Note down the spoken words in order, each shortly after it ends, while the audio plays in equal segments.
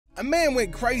A man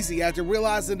went crazy after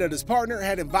realizing that his partner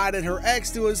had invited her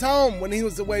ex to his home when he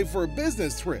was away for a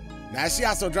business trip. Now she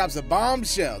also drops a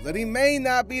bombshell that he may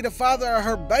not be the father of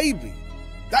her baby.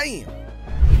 Damn.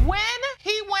 When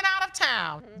he went out of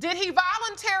town, did he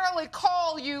voluntarily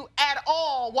call you at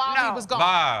all while he was gone?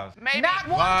 Lies. Maybe not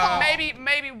one call.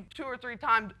 Maybe 2 or 3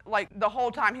 times, like the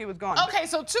whole time he was gone. Okay,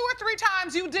 so 2 or 3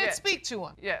 times you did speak to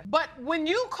him. Yeah. But when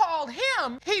you called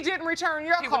him, he didn't return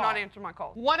your call. He would not answer my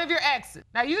call. One of your exes.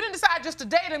 Now you didn't decide just to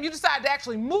date him, you decided to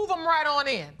actually move him right on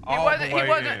in.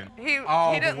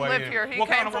 He didn't live here. He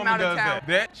came from out of town.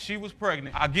 That she was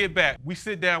pregnant. I get back. We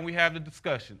sit down. We have the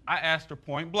discussion. I asked her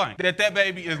point blank that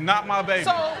baby is not my baby.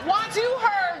 So once you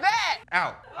heard that,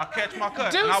 out. I catch my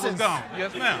cut Deuces. and I was gone.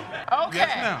 Yes, ma'am. Okay.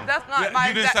 Yes, ma'am. That's not my.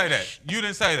 You didn't say that. You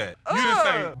didn't say that. You didn't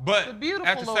say it. But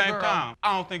at the same time,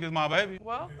 I don't think it's my baby.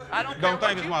 Well, I don't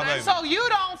think it's my baby. So you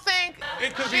don't think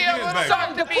it could be his baby.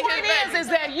 So the point is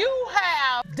that you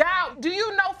have doubt. Do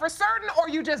you know for certain or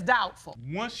you just doubtful?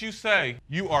 Once you say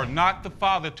you are not the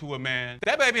father to a man,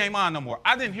 that baby ain't mine no more.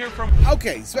 I didn't hear from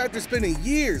Okay, so after spending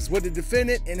years with the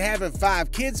defendant and having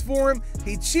 5 kids for him,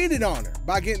 he cheated on her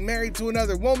by getting married to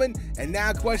another woman and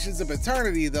now questions the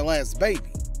paternity of the last baby.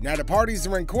 Now the parties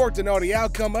are in court to know the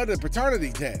outcome of the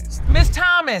paternity test. Ms.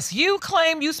 Thomas, you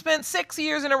claim you spent 6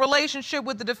 years in a relationship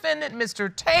with the defendant,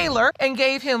 Mr. Taylor, and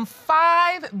gave him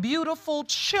 5 beautiful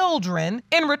children.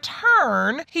 In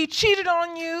return, he cheated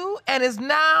on you and is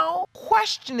now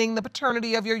questioning the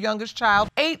paternity of your youngest child,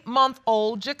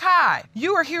 8-month-old Jakai.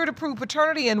 You are here to prove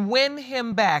paternity and win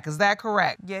him back, is that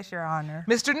correct? Yes, Your Honor.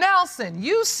 Mr. Nelson,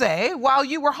 you say while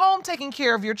you were home taking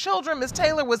care of your children, Ms.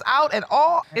 Taylor was out at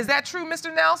all. Is that true,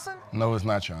 Mr. Nelson? No, it's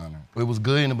not, Your Honor. It was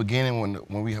good in the beginning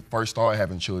when we first started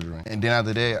having children. And then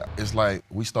after that, it's like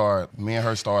me and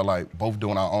her started like both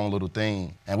doing our own little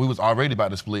thing. And we was already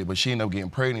about to split, but she ended up getting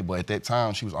pregnant. But at that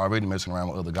time, she was already messing around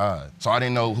with other guys. So I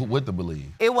didn't know what to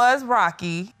believe. It was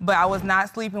rocky, but I was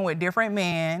not sleeping with different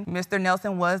men. Mr.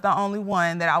 Nelson was the only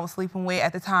one that I was sleeping with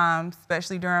at the time,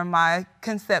 especially during my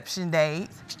conception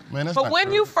dates. Man, that's but not when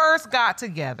true. you first got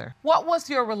together, what was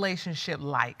your relationship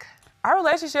like? Our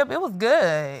relationship, it was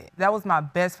good. That was my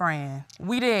best friend.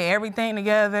 We did everything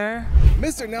together.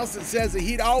 Mr. Nelson says that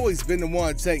he'd always been the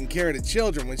one taking care of the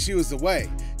children when she was away,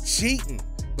 cheating.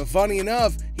 But funny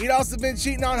enough, he'd also been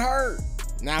cheating on her.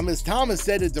 Now, Ms. Thomas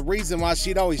said that the reason why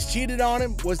she'd always cheated on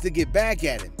him was to get back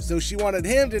at him, so she wanted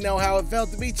him to know how it felt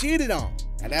to be cheated on.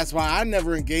 And that's why I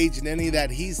never engaged in any of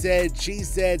that he said, she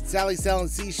said, Sally selling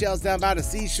seashells down by the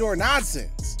seashore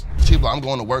nonsense. She'd be like, I'm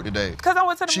going to work today. Because I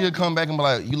went to the She'd come back and be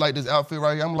like, you like this outfit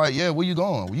right here? I'm like, yeah, where you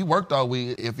going? Well, you worked all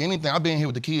week. If anything, I've been here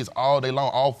with the kids all day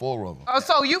long, all 4 of them. Oh,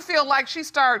 so you feel like she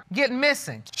started getting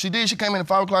missing? She did. She came in at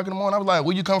 5 o'clock in the morning. I was like,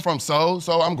 where you come from? So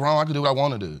I'm grown. I can do what I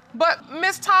want to do. But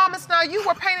Miss Thomas, now you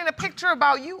were painting a picture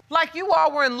about you like you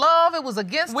all were in love. It was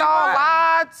against all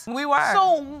odds. We were.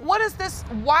 So what is this?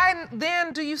 Why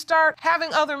then do you start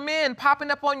having other men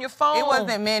popping up on your phone? It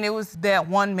wasn't men. It was that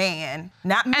one man,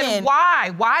 not men. And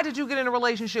why? Why did you get in a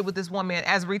relationship with this one man?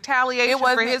 As retaliation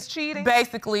for his cheating?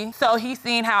 Basically. So he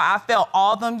seen how I felt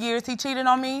all them years he cheated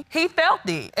on me. He felt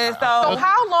it. And so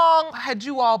how long had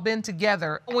you all been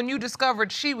together when you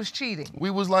discovered she was cheating? We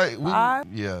was like, 5?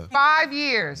 Yeah. 5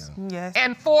 years? Yes.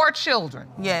 And 4 children?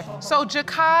 Yes. So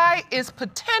Jakai is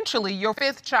potentially your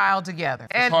 5th child together.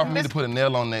 It's hard for me to put a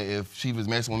nail on that if she was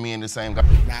messing with me and the same guy.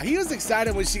 Now, he was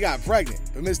excited when she got pregnant,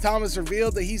 but Ms. Thomas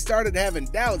revealed that he started having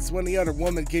doubts when the other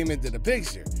woman came into the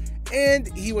picture.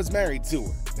 And he was married to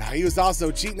her. Now, he was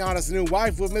also cheating on his new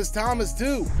wife with Miss Thomas,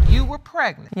 too. You were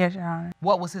pregnant? Yes, Your Honor.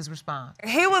 What was his response?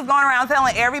 He was going around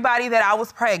telling everybody that I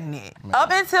was pregnant. Up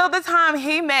until the time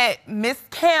he met Miss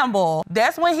Campbell,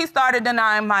 that's when he started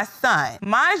denying my son.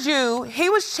 Mind you, he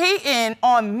was cheating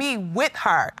on me with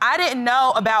her. I didn't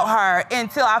know about her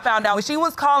until I found out she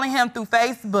was calling him through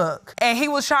Facebook. And he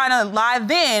was trying to lie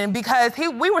then because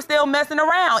we were still messing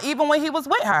around even when he was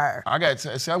with her. I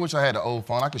wish I had an old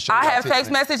phone. I could show you. I have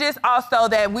text messages also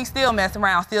that we still mess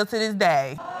around still to this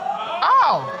day.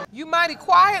 Oh, you mighty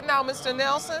quiet now, Mr.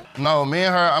 Nelson. No, me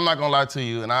and her, I'm not gonna lie to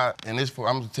you, and I'm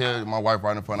gonna tell my wife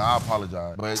right in front, I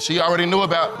apologize. But she already knew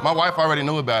my wife already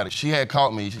knew about it. She had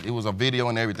caught me. It was a video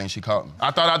and everything, she caught me. I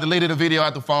thought I deleted the video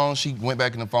out the phone. She went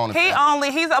back in the phone.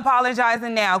 He's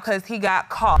apologizing now because he got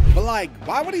caught. But like,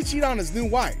 why would he cheat on his new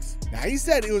wife? Now, he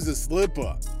said it was a slip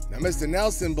up. Now, Mr.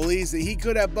 Nelson believes that he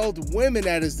could have both women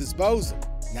at his disposal.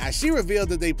 Now, she revealed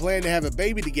that they planned to have a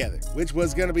baby together, which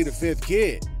was gonna be the 5th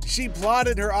kid. She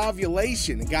plotted her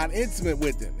ovulation and got intimate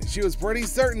with him, and she was pretty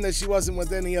certain that she wasn't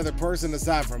with any other person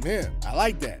aside from him. I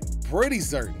like that. pretty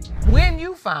certain. When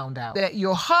you found out that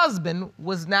your husband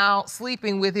was now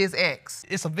sleeping with his ex?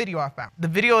 It's a video I found. The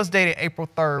video is dated April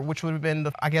 3rd, which would have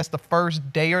been, I guess, the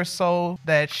first day or so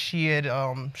that she had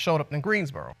showed up in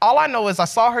Greensboro. All I know is I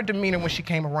saw her demeanor when she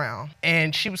came around,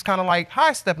 and she was kind of like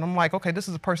high-stepping. I'm like, okay, this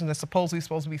is a person that's supposedly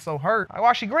supposed to be so hurt.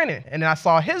 Why is she grinning? And then I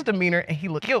saw his demeanor, and he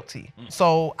looked guilty.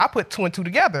 So I put 2 and 2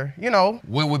 together, you know.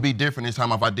 What would be different this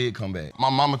time if I did come back? My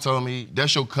mama told me,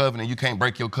 that's your covenant. You can't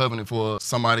break your covenant for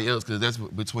somebody else, because that's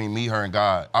between me, her, and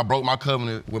God. I broke my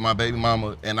covenant with my baby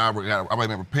mama, and I've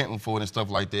been repenting for it and stuff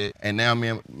like that. And now me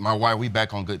and my wife, we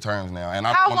back on good terms now. And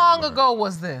How long ago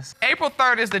was this? April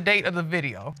 3rd is the date of the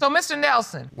video. So, Mr.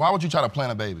 Nelson. Why would you try to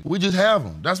plant a baby? We just have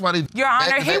them. That's why they... Your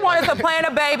Honor, he wanted to plant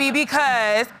a baby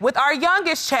because with our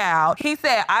youngest child, he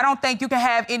said, I don't think you can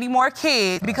have any more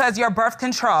kids because you're birth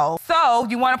control. So,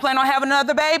 you want to plan on having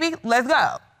another baby? Let's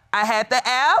go. I had the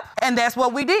app, and that's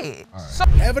what we did.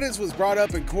 Evidence was brought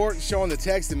up in court showing the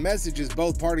text and messages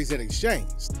both parties had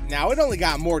exchanged. Now, it only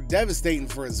got more devastating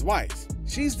for his wife.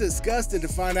 She's disgusted to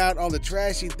find out all the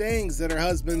trashy things that her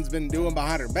husband's been doing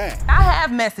behind her back. I have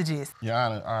messages. Your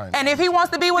Honor, all right. And if he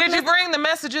wants to be with Did you bring the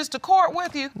messages to court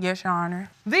with you? Yes, Your Honor.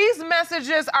 These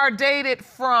messages are dated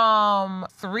from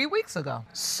 3 weeks ago.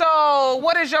 So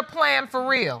what is your plan for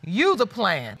real? You the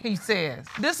plan, he says.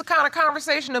 This the kind of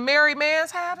conversation a married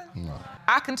man's having? No.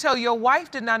 I can tell your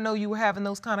wife did not know you were having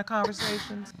those kind of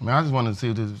conversations. I mean, I just wanted to see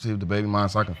if the baby mine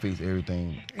so I can fix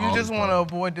everything. You just want to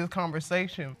avoid this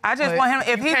conversation. I just want him,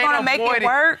 if he's gonna make it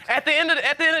work. At the end of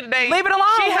the day, leave it alone.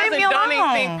 She Leave me hasn't done alone.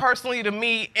 anything personally to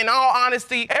me. In all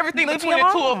honesty, everything Leave between me the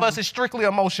two alone. of us is strictly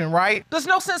emotion, right? There's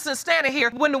no sense in standing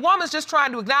here when the woman's just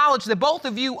trying to acknowledge that both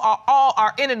of you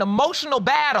are in an emotional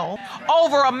battle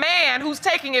over a man who's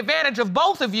taking advantage of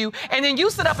both of you, and then you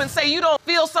sit up and say you don't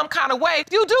feel some kind of way.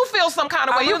 You do feel some kind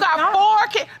of way. You got 4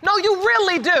 kids. No, you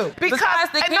really do. Because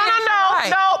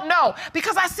no.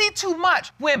 Because I see too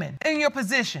much women in your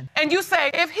position. And you say,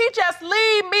 if he just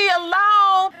leave me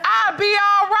alone, I'll be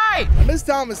all right. Now, Miss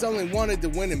Thomas only wanted to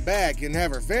win him back and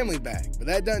have her family back, but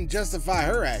that doesn't justify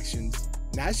her actions.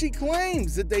 Now she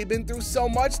claims that they've been through so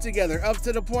much together up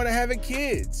to the point of having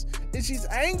kids. And she's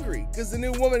angry because the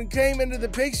new woman came into the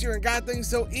picture and got things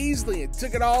so easily and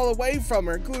took it all away from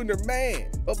her, including her man.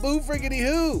 But boo friggity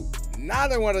who?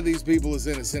 Neither one of these people is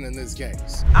innocent in this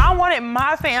case. I wanted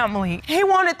my family. He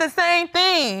wanted the same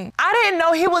thing. I didn't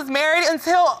know he was married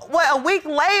until, a week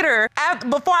later,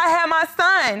 before I had my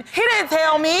son. He didn't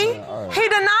tell me. He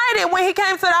denied it when he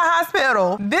came to the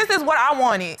hospital. This is what I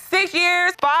wanted. 6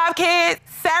 years, 5 kids,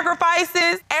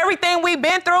 sacrifices, everything we've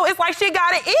been through. It's like she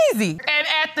got it easy. And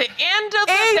at the end of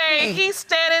the day, he's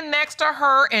standing next to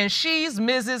her and she's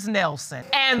Mrs. Nelson.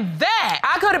 And that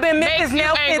I could have been Mrs.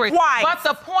 Nelson twice. But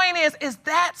the point is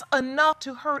that's enough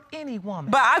to hurt any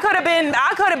woman. But I could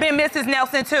have been Mrs.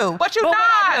 Nelson too. But you're what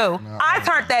not. I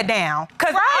turned that down.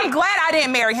 Because I'm glad I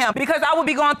didn't marry him, because I would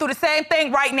be going through the same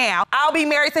thing right now. I'll be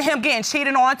married to him getting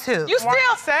cheated on too. You still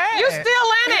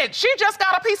in it. She just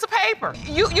got a piece of paper.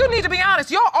 You need to be honest.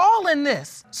 You're all in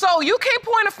this. So you can't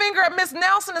point a finger at Miss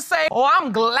Nelson and say, oh,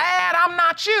 I'm glad I'm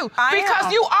not you.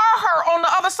 Because you are her on the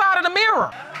other side of the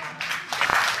mirror.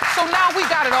 So now we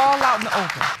got it all out in the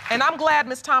open. And I'm glad,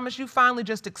 Miss Thomas, you finally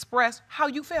just expressed how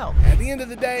you felt. At the end of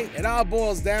the day, it all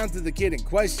boils down to the kid in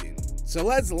question. So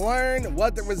let's learn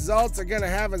what the results are gonna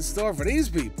have in store for these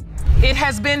people. It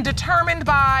has been determined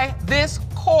by this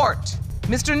court.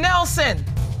 Mr. Nelson,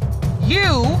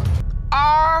 you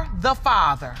are the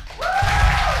father.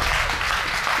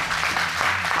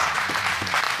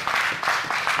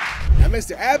 Now,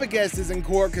 Mr. Abagast is in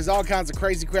court because all kinds of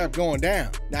crazy crap going down.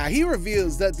 Now, he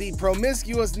reveals that the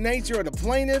promiscuous nature of the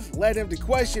plaintiff led him to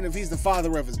question if he's the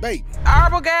father of his baby.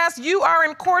 Arbogast, you are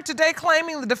in court today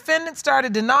claiming the defendant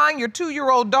started denying your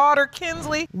 2-year-old daughter,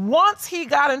 Kinsley, once he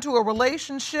got into a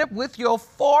relationship with your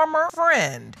former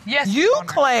friend. Yes, You Your Honor.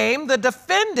 claim the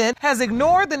defendant has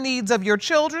ignored the needs of your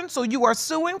children, so you are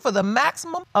suing for the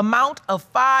maximum amount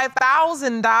of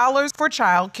 $5,000 for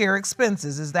child care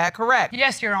expenses. Is that correct?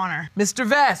 Yes, Your Honor. Mr.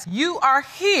 Vest, you are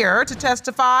here to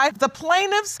testify the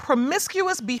plaintiff's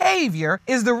promiscuous behavior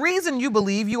is the reason you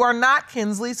believe you are not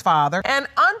Kinsley's father, and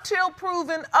until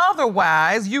proven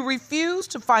otherwise, you refuse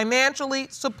to financially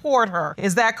support her.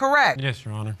 Is that correct? Yes,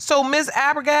 Your Honor. So, Ms.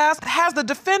 Abergast, has the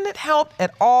defendant helped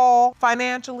at all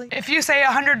financially? If you say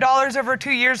 $100 over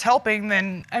 2 years helping,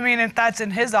 then, I mean, if that's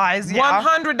in his eyes, yeah.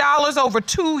 $100 over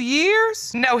 2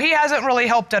 years? No, he hasn't really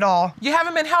helped at all. You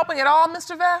haven't been helping at all,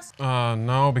 Mr. Vest?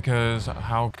 No, because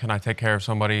how can I take care of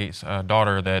somebody's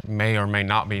daughter that may or may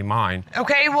not be mine?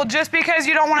 Okay, well, just because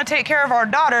you don't want to take care of our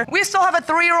daughter, we still have a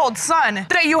 3-year-old son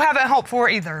that you haven't helped for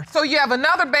either. So you have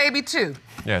another baby, too?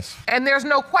 Yes. And there's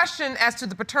no question as to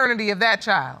the paternity of that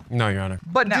child. No, Your Honor.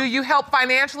 But do you help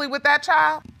financially with that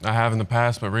child? I have in the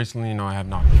past, but recently, no, I have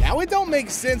not. Now, it don't make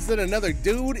sense that another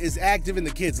dude is active in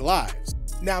the kids' lives.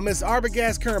 Now, Miss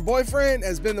Arbogast's current boyfriend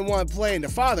has been the one playing the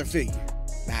father figure.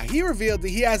 Now, he revealed that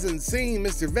he hasn't seen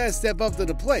Mr. Vest step up to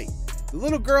the plate. The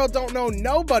little girl don't know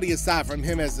nobody aside from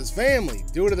him as his family,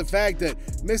 due to the fact that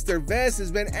Mr. Vest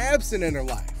has been absent in her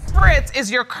life. Fritz is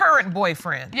your current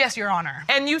boyfriend. Yes, Your Honor.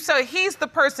 And you say he's the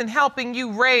person helping you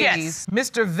raise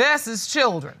Mr. Vest's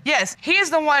children. Yes, he's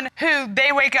the one who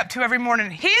they wake up to every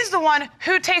morning. He's the one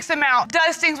who takes them out,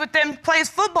 does things with them, plays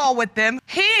football with them.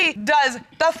 He does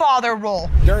the father role.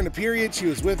 During the period she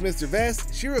was with Mr.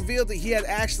 Vest, she revealed that he had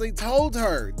actually told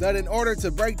her that in order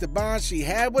to break the bond she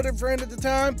had with her friend at the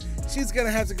time, she's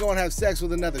gonna have to go and have sex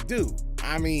with another dude.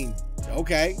 I mean,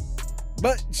 okay.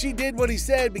 But she did what he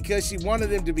said because she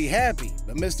wanted him to be happy.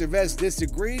 But Mr. Vest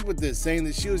disagreed with this, saying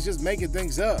that she was just making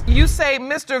things up. You say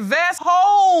Mr. Vest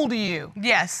told you.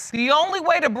 Yes. The only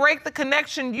way to break the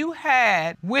connection you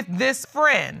had with this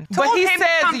friend. But Told he him to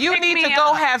says come you pick need me to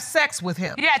go up. have sex with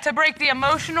him. Yeah, to break the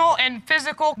emotional and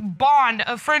physical bond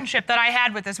of friendship that I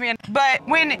had with this man. But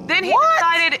then he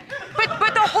decided,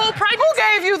 but the whole pregnancy. Who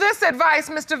gave you this advice,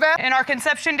 Mr. Vest? And our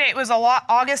conception date was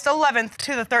August 11th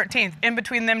to the 13th, in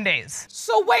between them days.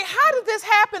 So wait, how did this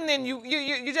happen then?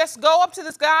 You just go up to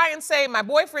this guy and say, my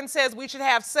boyfriend says we should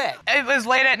have sex. It was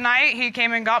late at night. He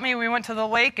came and got me. We went to the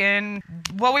lake and,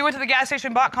 well, we went to the gas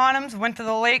station, bought condoms, went to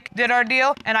the lake, did our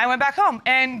deal, and I went back home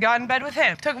and got in bed with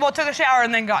him. Took a shower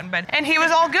and then got in bed. And he was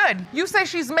all good. You say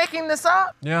she's making this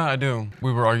up? Yeah, I do.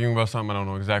 We were arguing about something, I don't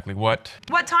know exactly what.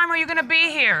 What time are you gonna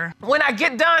be here? When I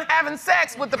get done having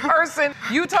sex with the person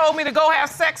you told me to go have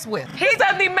sex with. He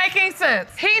doesn't even make any sense.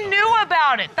 He knew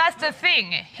about it. That's the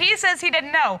thing. He says he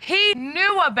didn't know. He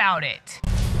knew about it.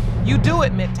 You do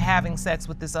admit to having sex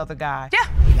with this other guy.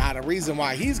 Yeah. Now, the reason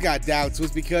why he's got doubts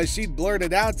was because she'd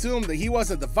blurted out to him that he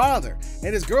wasn't the father,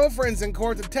 and his girlfriend's in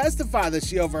court to testify that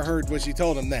she overheard when she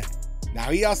told him that. Now,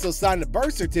 he also signed a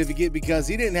birth certificate because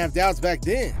he didn't have doubts back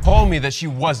then. Told me that she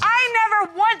wasn't. I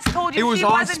never once told you It was she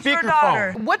on wasn't your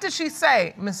daughter. speakerphone. What did she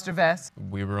say, Mr. Vest?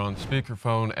 We were on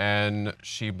speakerphone and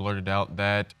she blurted out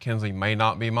that Kinsley may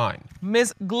not be mine.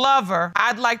 Ms. Glover,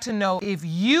 I'd like to know if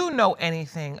you know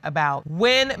anything about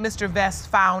when Mr. Vest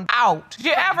found out. Did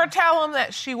you ever tell him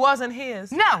that she wasn't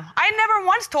his? No, I never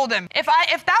once told him. If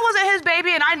that wasn't his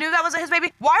baby and I knew that wasn't his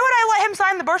baby, why would I let him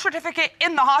sign the birth certificate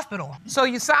in the hospital? So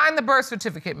you signed the birth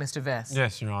certificate, Mr. Vest?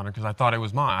 Yes, Your Honor, because I thought it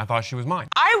was mine. I thought she was mine.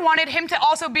 I wanted him to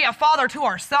also be a father to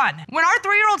our son. When our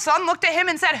 3-year-old son looked at him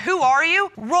and said, "Who are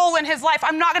you?" Role in his life.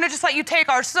 I'm not gonna just let you take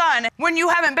our son when you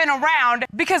haven't been around,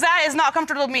 because that is not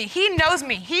comfortable to me. He knows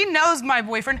me. He knows my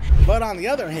boyfriend. But on the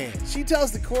other hand, she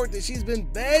tells the court that she's been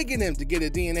begging him to get a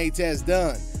DNA test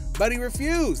done, but he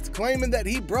refused, claiming that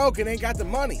he broke and ain't got the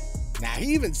money. Now,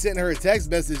 he even sent her a text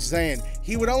message saying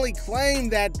he would only claim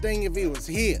that thing if it was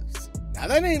his. Now,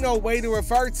 that ain't no way to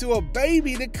refer to a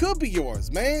baby that could be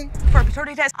yours, man. For a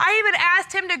paternity test, I even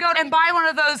asked him to go and buy one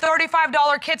of those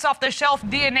 $35 kits off the shelf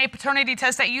DNA paternity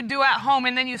tests that you do at home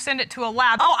and then you send it to a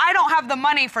lab. Oh, I don't have the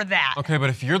money for that. Okay, but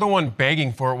if you're the one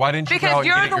begging for it, why didn't you go out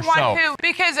and get it yourself?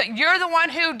 Because you're the one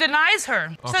who denies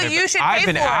her. So Okay, you but should pay for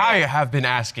it. I have been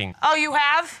asking. Oh, you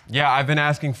have? Yeah, I've been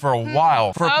asking for a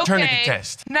while for a paternity Okay.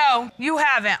 test. No, you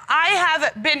haven't. I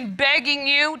have been begging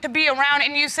you to be around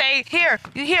and you say, here,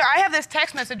 I have this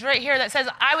text message right here that says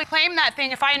I would claim that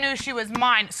thing if I knew she was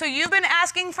mine. So you've been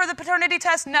asking for the paternity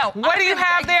test? No. What do you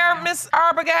have there, Miss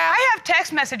Arbogast? I have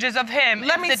text messages of him.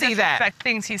 Let me see that. Disrespect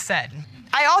things he said.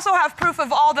 I also have proof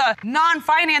of all the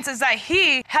non-finances that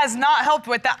he has not helped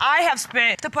with that I have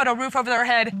spent to put a roof over their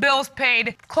head, bills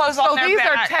paid, clothes on their So these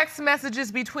back. are text messages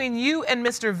between you and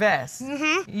Mr. Vest.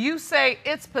 You say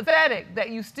it's pathetic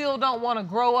that you still don't want to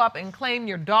grow up and claim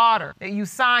your daughter that you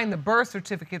signed the birth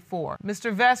certificate for.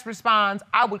 Mr. Vest responds,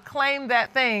 I would claim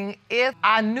that thing if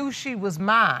I knew she was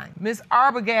mine. Miss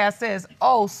Arbogast says,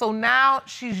 oh, so now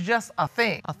she's just a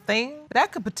thing. A thing?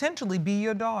 That could potentially be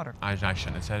your daughter. I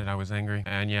shouldn't have said it. I was angry.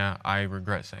 And yeah, I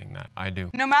regret saying that. I do.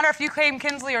 No matter if you claim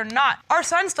Kinsley or not, our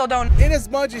son still don't.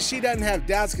 Inasmuch as she doesn't have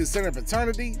doubts concerning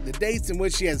paternity, the dates in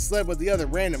which she had slept with the other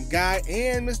random guy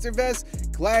and Mr. Vest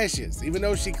clashes, even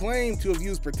though she claimed to have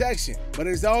used protection. But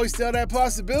there's always still that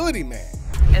possibility, man.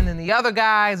 And then the other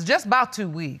guy is just about 2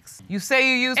 weeks. You say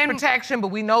you use protection, but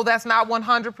we know that's not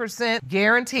 100%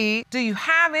 guaranteed. Do you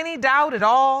have any doubt at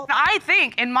all? I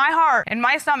think in my heart, in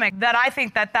my stomach, that I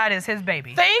think that that is his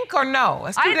baby. Think or no?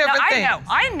 It's two different things.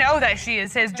 I know that she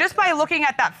is his just by looking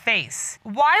at that face.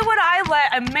 Why would I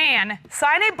let a man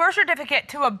sign a birth certificate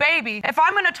to a baby if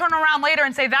I'm gonna turn around later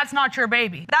and say that's not your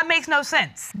baby? That makes no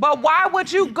sense. But why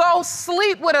would you go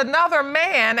sleep with another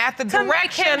man at the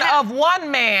direction of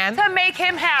one man? To make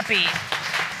him happy.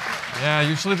 Yeah,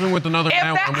 you're sleeping with another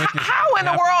man. How in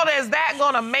the world is that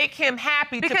gonna make him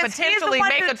happy to potentially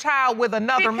make a child with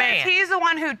another man? Because he's the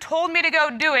one who told me to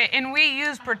go do it, and we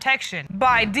use protection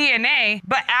by DNA,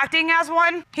 but acting as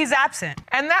one, he's absent.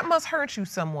 And that must hurt you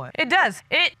somewhat. It does.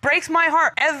 It breaks my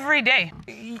heart every day.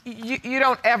 You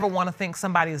don't ever want to think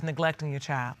somebody is neglecting your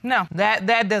child. No.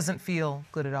 That doesn't feel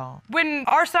good at all. When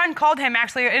our son called him,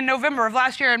 actually, in November of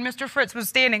last year, and Mr. Fritz was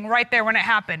standing right there when it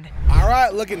happened. All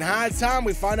right, looking high time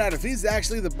we find out if he's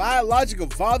actually the biological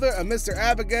father of Mr.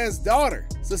 Abigail's daughter.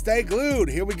 So stay glued,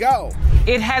 here we go.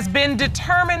 It has been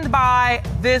determined by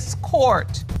this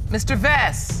court. Mr.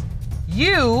 Vess,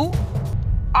 you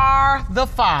are the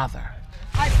father.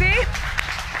 I see.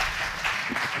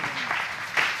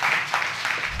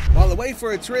 While away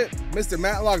for a trip, Mr.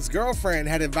 Matlock's girlfriend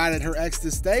had invited her ex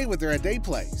to stay with her at their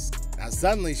place. Now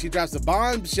suddenly she drops a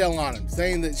bombshell on him,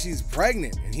 saying that she's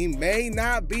pregnant and he may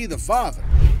not be the father.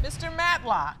 Mr.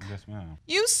 Matlock. Yes, ma'am.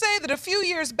 You say that a few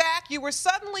years back you were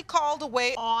suddenly called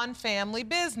away on family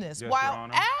business. Yes, While Your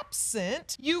Honor.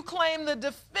 absent, you claim the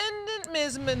defendant,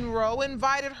 Ms. Monroe,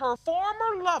 invited her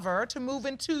former lover to move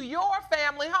into your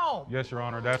family home. Yes, Your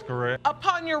Honor, that's correct.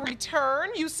 Upon your return,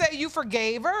 you say you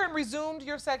forgave her and resumed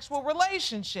your sexual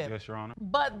relationship. Yes, Your Honor.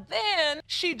 But then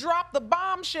she dropped the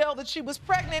bombshell that she was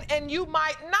pregnant and you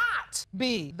might not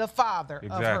be the father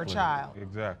of her child.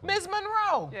 Exactly. Ms.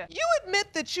 Monroe, Yeah. you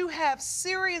admit that you have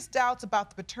serious doubts about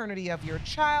the paternity of your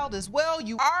child as well.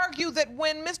 You argue that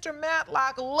when Mr.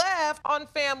 Matlock left on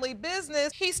family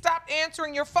business, he stopped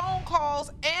answering your phone calls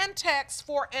and texts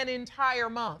for an entire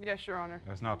month. Yes, Your Honor.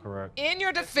 That's not correct. In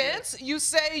your defense, you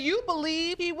say you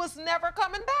believe he was never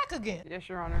coming back again. Yes,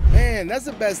 Your Honor. Man, that's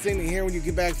the best thing to hear when you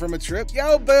get back from a trip.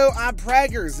 Yo, boo, I'm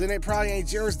preggers, and it probably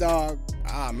ain't yours, dog.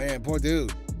 Ah, man, poor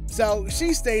dude. So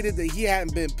she stated that he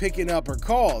hadn't been picking up her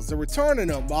calls or returning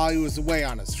them while he was away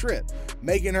on his trip,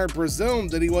 making her presume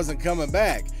that he wasn't coming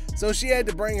back. So she had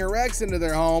to bring her ex into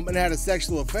their home and had a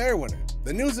sexual affair with her.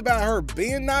 The news about her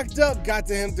being knocked up got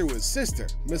to him through his sister,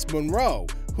 Miss Monroe,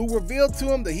 who revealed to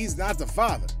him that he's not the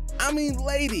father. I mean,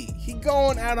 lady, he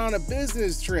going out on a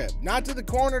business trip, not to the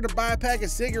corner to buy a pack of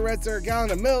cigarettes or a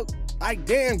gallon of milk. Like,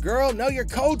 damn, girl, know your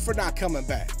code for not coming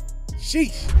back.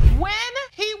 Sheesh. When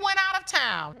he went out of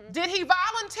town, did he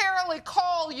voluntarily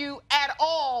call you at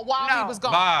all while he was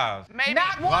gone? Lies. Maybe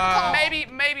Not one call.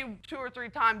 maybe 2 or 3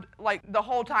 times, like the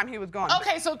whole time he was gone.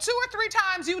 Okay, so 2 or 3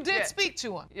 times you did Yeah. speak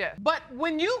to him. Yeah. But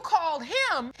when you called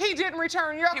him, he didn't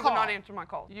return your He call. would not answer my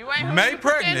call. You ain't who May you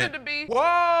pretended pregnant. to be.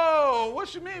 Whoa,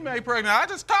 what you mean May pregnant? I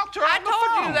just talked to her I on the told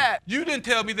you phone. that. You didn't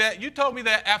tell me that. You told me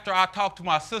that after I talked to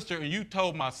my sister and you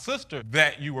told my sister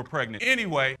that you were pregnant.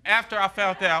 Anyway, after I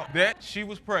found out that she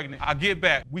was pregnant, I get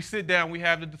back. We sit down, we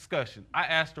have the discussion. I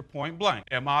asked her point blank,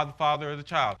 am I the father of the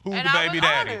child? Who's And the I baby was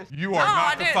daddy? honest. You No, are I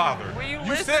not the didn't. father. Will you You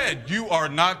listen? said you are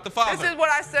not the father. This is what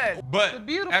I said. But a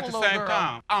beautiful at the little same girl.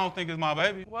 time, I don't think it's my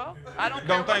baby. Well, I don't Don't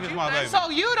care think what it's you my think. baby. So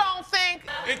you don't think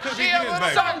It could be She a his little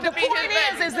baby. something the to be point his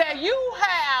baby. is that you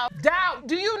have doubt.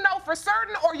 Do you know for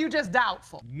certain or you just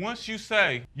doubtful? Once you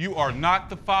say you are not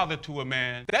the father to a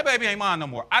man, that baby ain't mine no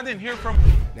more. I didn't hear from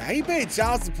Now, he paid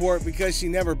child support because she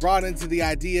never brought into the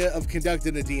idea of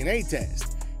conducting a DNA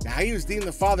test. Now, he was deemed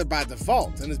the father by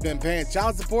default and has been paying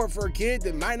child support for a kid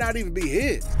that might not even be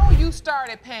his. Oh, you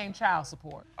started paying child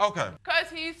support. Okay. Because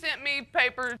he sent me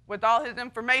papers with all his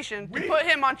information to put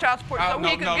him on child support so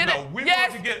he could get it. We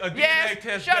yes, wanted to get a DNA yes,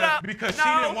 test shut done up. because No, she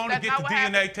didn't want to that's get the not what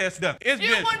DNA happened. test done. It's You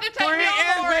been wanted to take me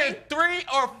on, Lori. it's been 3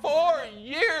 or 4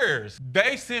 years.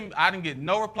 They sent, I didn't get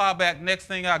no reply back. Next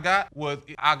thing I got was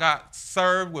I got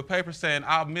served with papers saying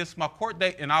I missed my court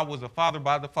date and I was a father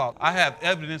by default. I have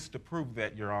evidence to prove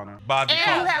that, Your Honor, by default.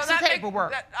 And you have So some that makes-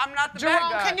 paperwork. I'm not the Jerome,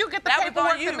 bad guy. can you get the That was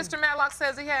paperwork on you. that Mr. Matlock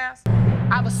says he has?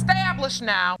 I've established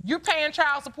now you're paying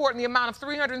child support in the amount of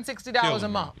 $360 a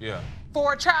month. Yeah,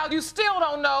 For a child you still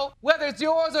don't know whether it's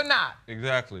yours or not.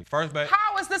 exactly. First baby.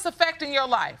 How is this affecting your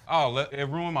life? Oh, it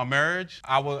ruined my marriage.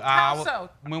 How so?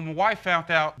 When my wife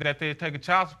found out that they had taken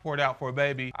child support out for a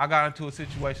baby, I got into a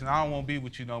situation. I don't want to be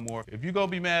with you no more. If you're going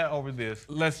to be mad over this,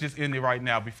 let's just end it right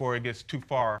now before it gets too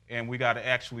far and we got to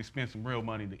actually spend some real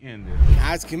money to end this.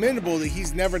 Now, it's commendable that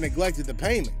he's never neglected the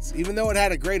payments, even though it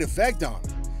had a great effect on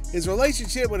him. His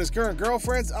relationship with his current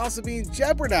girlfriend's also being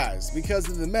jeopardized because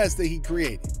of the mess that he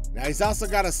created. Now he's also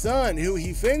got a son who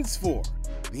he fends for.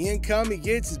 The income he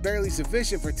gets is barely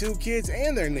sufficient for 2 kids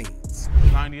and their needs.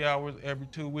 90 hours every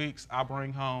 2 weeks, I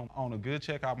bring home on a good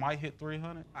check. I might hit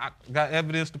 300. I got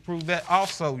evidence to prove that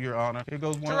also, Your Honor. Here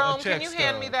goes one Jerome, of the checks. can you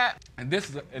hand me that? And this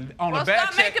is on a bad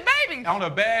stop check. making babies. On a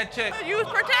bad check. Use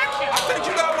protection. I think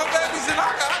you got more babies than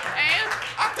I got. And?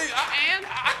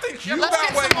 I think you Let's got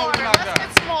get way some more order. than I Let's got.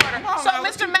 get some order. Come on, So, man,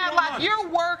 let's Mr. keep Matlock, going. you're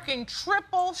working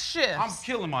triple shifts. I'm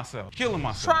killing myself.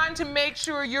 Trying to make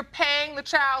sure you're paying the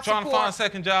child Trying support. to find a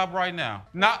second job right now.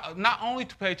 Not only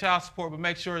to pay child support, but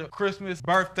make sure that Christmas,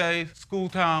 birthdays, school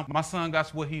time, my son got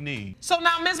what he needs. So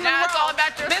now, Ms. Monroe, Now it's all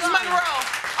about your Ms. son. Monroe,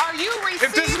 are you receiving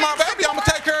If this is my baby, I'm gonna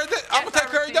take care of it. I'm gonna take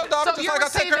care of your daughter So just you're like I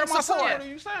take care of receiving my son. support. What are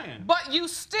you saying? But you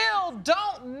still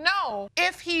don't know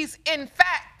if he's in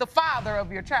fact the father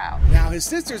of your child. Now his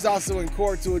sister's also in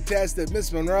court to attest that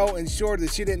Miss Monroe ensured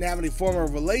that she didn't have any form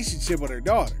of relationship with her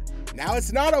daughter. Now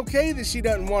it's not okay that she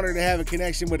doesn't want her to have a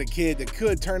connection with a kid that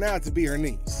could turn out to be her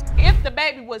niece. If the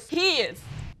baby was his,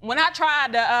 when I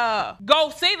tried to go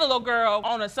see the little girl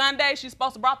on a Sunday, she's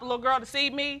supposed to brought the little girl to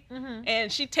see me,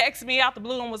 and she texted me out the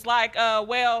blue and was like,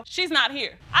 well, she's not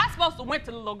here. I supposed to went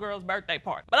to the little girl's birthday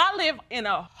party, but I live in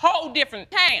a whole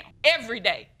different town every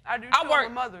day. I do too, I work.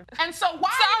 I'm a mother. And so why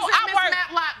So is it, I Ms. work-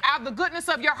 Matlock, out of the goodness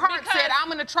of your heart, Because- said, I'm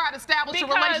going to try to establish a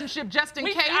relationship just in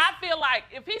case? I feel like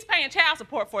if he's paying child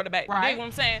support for the baby, you Right. know what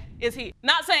I'm saying? Is he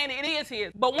not saying it is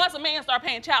his? But once a man start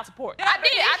paying child support, Yeah, I but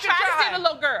did. he I should tried to try. see the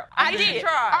little girl. I You did. should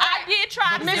try. I did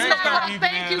try to Ms. see the Ms. little girl. Matlock, even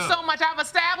thank you add so up. much. I've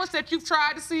established that you've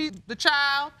tried to see the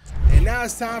child. And now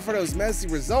it's time for those messy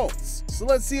results. So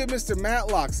let's see if Mr.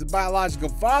 Matlock's the biological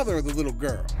father of the little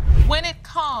girl. When it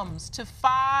comes to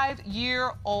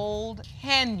 5-year-old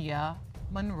Kenya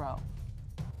Monroe,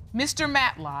 Mr.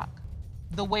 Matlock,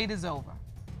 the wait is over.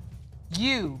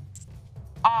 You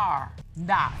are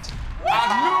not.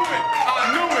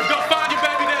 I knew it. Go find your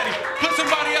baby daddy. Put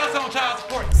somebody else on child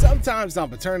support. Sometimes on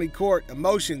paternity court,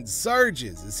 emotion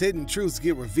surges as hidden truths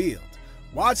get revealed.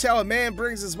 Watch how a man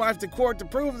brings his wife to court to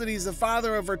prove that he's the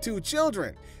father of her 2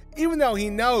 children, even though he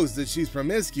knows that she's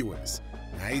promiscuous.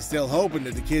 Now he's still hoping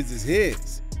that the kids is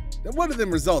his. Then what are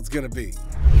them results gonna be?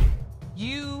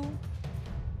 You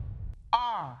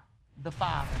are the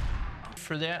father.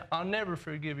 For that, I'll never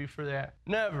forgive you for that.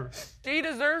 Never. She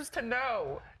deserves to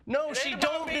know. No, she ain't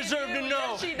don't about me and deserve you. to know.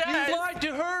 Yes, she does. You lied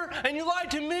to her and you lied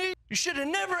to me. You should have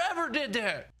never ever did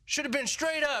that. Should have been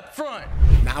straight up front.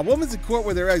 Now a woman's in court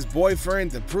with her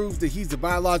ex-boyfriend to prove that he's the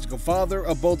biological father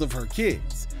of both of her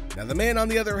kids. Now the man on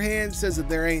the other hand says that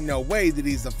there ain't no way that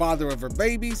he's the father of her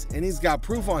babies and he's got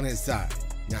proof on his side.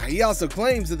 Now he also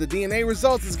claims that the DNA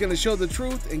results is gonna show the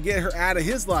truth and get her out of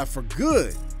his life for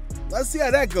good. Let's see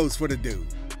how that goes for the dude.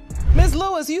 Ms.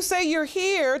 Lewis, you say you're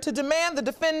here to demand the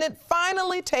defendant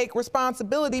finally take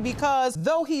responsibility because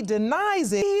though he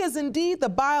denies it, he is indeed the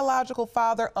biological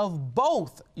father of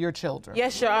both your children.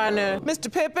 Yes, Your Honor. Mr.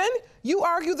 Pippin, you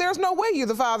argue there's no way you're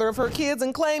the father of her kids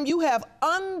and claim you have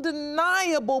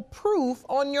undeniable proof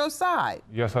on your side.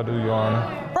 Yes, I do, Your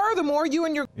Honor. Furthermore, you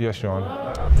and your Yes, Your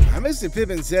Honor. Now Mr.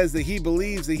 Pippin says that he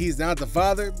believes that he's not the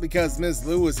father because Ms.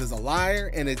 Lewis is a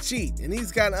liar and a cheat and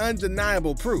he's got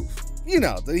undeniable proof. You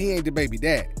know, that he ain't the baby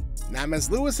daddy. Now Ms.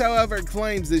 Lewis, however,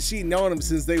 claims that she known him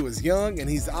since they was young and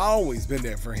he's always been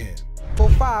there for him.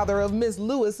 father of Ms.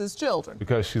 Lewis's children.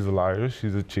 Because she's a liar,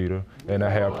 she's a cheater, and I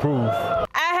have proof. I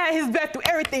had his back through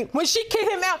everything. When she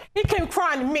kicked him out, he came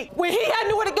crying to me. When he had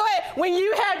nowhere to go at, when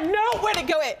you had nowhere to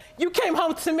go at, you came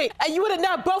home to me. And you would have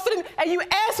done both of them, and you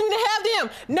asked me to have them.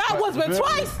 Not once, but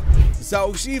twice.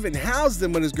 So she even housed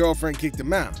him when his girlfriend kicked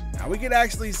him out. Now we could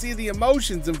actually see the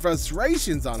emotions and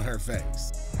frustrations on her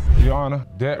face. Your Honor,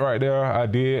 that right there, I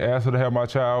did ask her to have my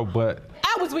child, but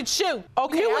I was with you.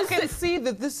 Okay, you I can see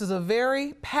that this is a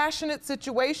very passionate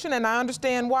situation, and I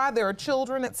understand why there are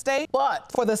children at stake.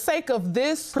 But for the sake of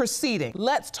this proceeding,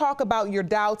 let's talk about your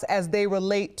doubts as they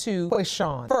relate to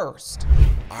Quayshawn first.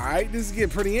 All right, this is getting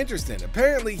pretty interesting.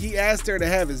 Apparently, he asked her to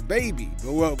have his baby,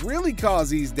 but what really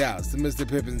caused these doubts to Mr.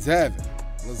 Pippin's having?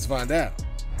 Let's find out.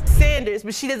 Sanders,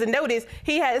 but she doesn't know this.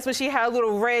 That's when she had a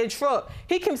little red truck.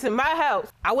 He came to my house.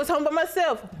 I was home by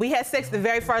myself. We had sex the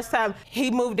very first time. He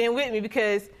moved in with me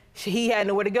because he had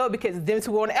nowhere to go because them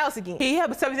two were on the outs again. He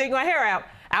helped us taking my hair out.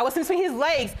 I was in between his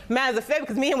legs, man, as a fact,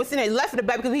 because me and him was sitting there left in the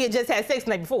back because we had just had sex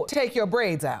the night before. Take your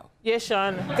braids out. Yes,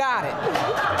 Sean. Got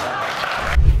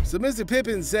it. So Mr.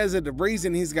 Pippin says that the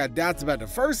reason he's got doubts about the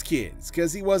first kid is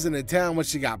because he wasn't in town when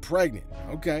she got pregnant.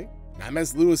 Okay. Now,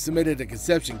 Ms. Lewis submitted a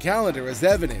conception calendar as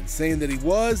evidence, saying that he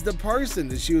was the person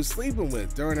that she was sleeping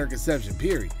with during her conception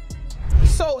period.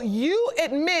 So you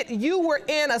admit you were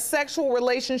in a sexual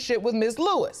relationship with Ms.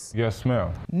 Lewis? Yes,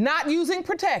 ma'am. Not using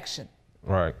protection?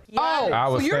 Right. Oh,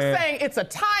 so you're saying it's a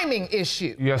timing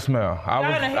issue? Yes, ma'am.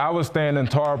 I was staying in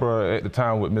Tarboro at the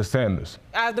time with Miss Sanders.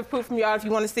 I have the proof from y'all if you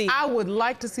want to see. I would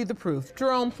like to see the proof.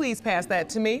 Jerome, please pass that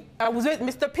to me. I was with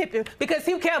Mr. Pippen because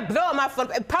he kept blowing my phone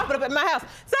and popping up at my house.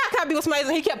 So I can't be with somebody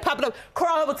and he kept popping up,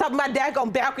 crawling over top of my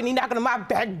daggone balcony, knocking on my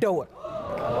back door.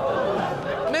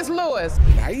 Miss Lewis.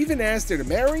 I even asked her to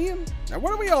marry him? Now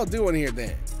what are we all doing here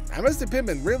then? Now Mr.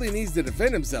 Pippen really needs to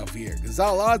defend himself here because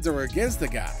all odds are against the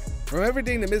guy. From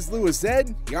everything that Miss Lewis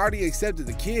said, he already accepted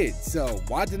the kid, so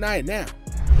why deny it now?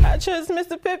 I trust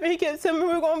Mr. Pippen. He kept telling me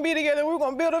we were going to be together, we were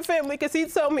going to build a family, because he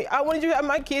told me, I wanted you to have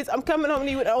my kids, I'm coming home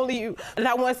to you with only you, and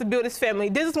I want us to build this family.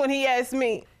 This is when he asked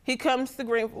me, he comes to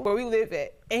Greenville, where we live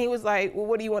at, and he was like, well,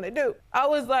 what do you want to do? I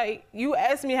was like, you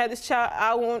asked me to have this child,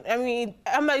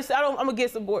 I'm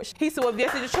against abortion. He said, well,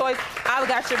 if that's your choice, I've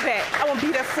got your back. I want to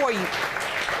be there for you.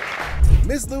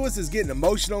 Miss Lewis is getting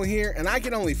emotional here, and I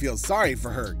can only feel sorry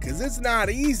for her, because it's not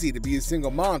easy to be a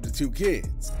single mom to 2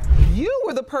 kids. You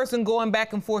were the person going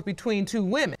back and forth between 2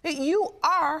 women. You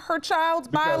are her child's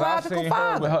biological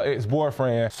father. Her with her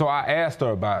ex-boyfriend, so I asked her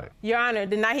about it. Your Honor,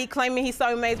 the night he claimed me he saw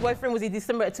me with his boyfriend was in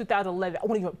December of 2011. I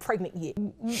wasn't even pregnant yet.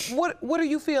 What are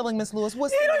you feeling, Miss Lewis? He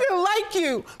don't even like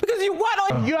you because you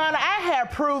what on? Your Honor, I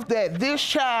have proof that this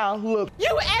child looked.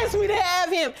 You asked me to have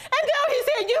him, and now he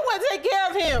said you want to take care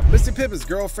of him. Mr. Pippen's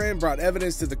girlfriend brought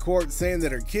evidence to the court saying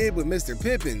that her kid with Mr.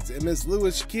 Pippen's and Miss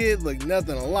Lewis' kid look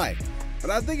nothing alike. But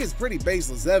I think it's pretty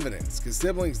baseless evidence, because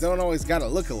siblings don't always gotta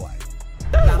look alike.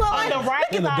 On the right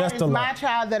side is my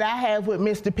child that I have with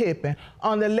Mr. Pippen.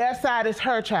 On the left side is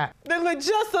her child. They look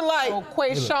just alike. So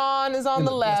Quayshawn is on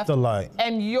the left,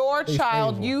 and your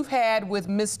child you've had with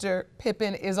Mr.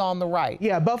 Pippen is on the right.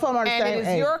 Yeah, both of them are the same And it is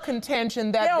age. your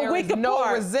contention that there is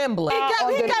no resemblance.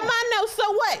 He got my notes,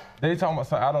 so what? They talking about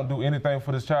something, I don't do anything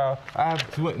for this child. I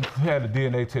went and had a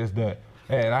DNA test done.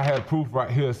 And I had proof right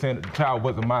here saying that the child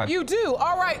wasn't mine. You do,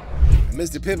 all right.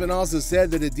 Mr. Pippen also said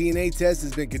that a DNA test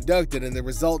has been conducted and the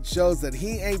result shows that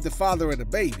he ain't the father of the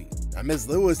baby. Now, Ms.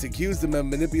 Lewis accused him of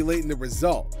manipulating the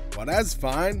result. Well, that's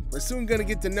fine. We're soon gonna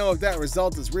get to know if that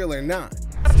result is real or not.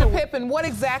 Mr. Pippen, what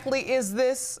exactly is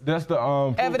this? That's the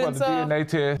evidence proof of the DNA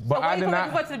test, but I did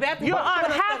not. Your Honor,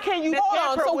 how can you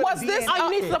hold on? So what's this? You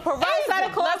need to provide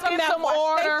Let's get some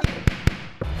order.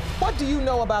 What do you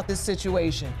know about this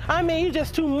situation? I mean, it's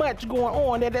just too much going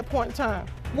on at that point in time.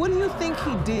 What do you think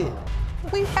he did?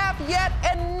 We have yet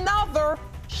another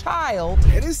child.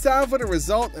 It is time for the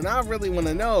result, and I really want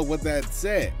to know what that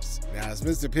says. Now, is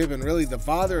Mr. Pippen really the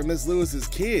father of Miss Lewis's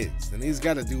kids? Then he's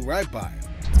got to do right by him.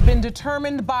 It's been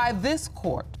determined by this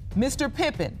court. Mr.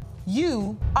 Pippen,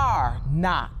 you are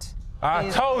not.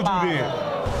 I told you then.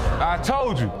 I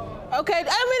told you. Okay, I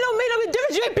mean, don't mean no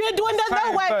difference. You ain't been doing that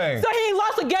no way. So he ain't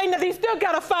lost a game that he still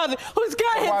got a father who's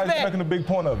got his back. Why is he making a big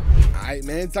point of it? All right,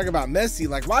 man, talk about messy.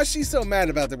 Like, why is she so mad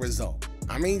about the result?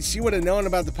 I mean, she would have known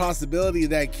about the possibility of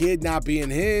that kid not being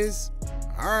his.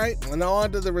 All right, well, now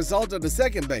on to the result of the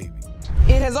second baby.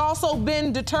 It has also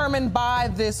been determined by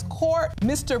this court.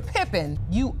 Mr. Pippen,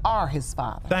 you are his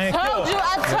father. Thank you.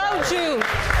 I told you.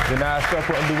 Then I step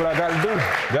up and do what I gotta do.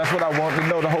 That's what I wanted to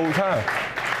know the whole time.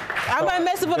 I might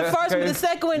mess up with the first one, the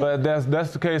second one. But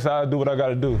that's the case. I'll do what I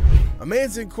gotta do. A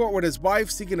man's in court with his wife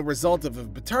seeking the result of a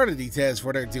paternity test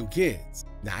for their 2 kids.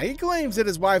 Now, he claims that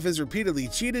his wife has repeatedly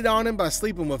cheated on him by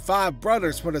sleeping with 5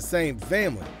 brothers from the same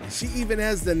family. And she even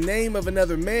has the name of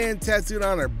another man tattooed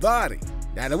on her body.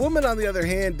 Now, the woman, on the other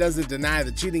hand, doesn't deny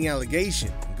the cheating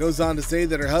allegation and goes on to say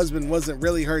that her husband wasn't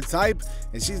really her type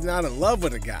and she's not in love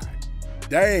with a guy.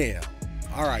 Damn.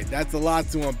 All right, that's a lot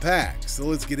to unpack, so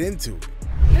let's get into it.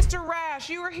 Mr. Rash,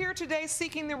 you are here today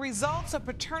seeking the results of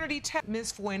paternity test.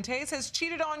 Ms. Fuentes has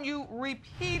cheated on you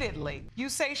repeatedly. You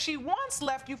say she once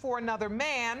left you for another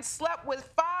man, slept with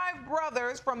 5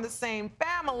 brothers from the same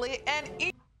family,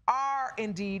 and are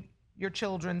indeed your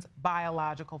children's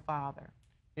biological father.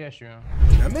 Yes, Your Honor.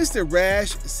 Now, Mr.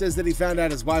 Rash says that he found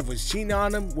out his wife was cheating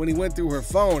on him when he went through her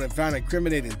phone and found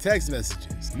incriminating text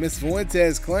messages. Ms.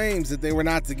 Fuentes claims that they were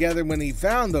not together when he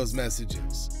found those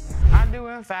messages. I do,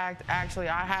 in fact, actually,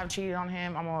 I have cheated on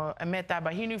him. I'm gonna admit that,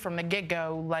 but he knew from the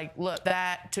get-go, like, look,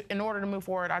 in order to move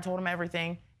forward, I told him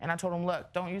everything, and I told him,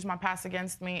 look, don't use my past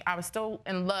against me. I was still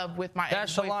in love with my ex-boyfriend.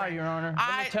 That's a lie, Your Honor.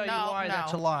 Let me tell you why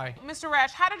that's a lie. Mr.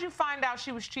 Rash, how did you find out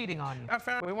she was cheating on you? I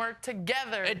found we weren't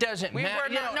together. It doesn't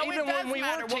matter. Even when we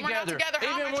were together.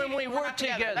 Even when we were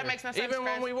together. That makes no sense. Even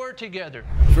when we were together.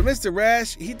 For Mr.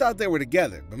 Rash, he thought they were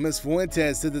together, but Ms.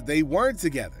 Fuentes said that they weren't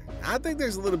together. I think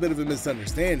there's a little bit of a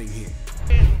misunderstanding here.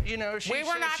 You know, we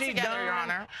were not together, Your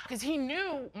Honor, because he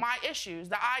knew my issues,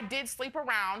 that I did sleep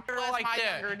around like my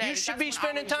that. younger days. You should That's be when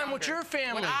spending I was time with younger. your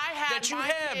family When I had that you my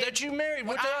have, kids, that you married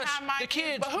when with I us, had my the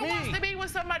kids, But who me. wants to be with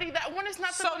somebody that when it's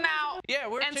not the So now, yeah,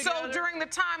 we're and together. so during the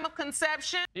time of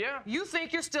conception, you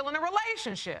think you're still in a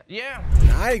relationship. Yeah.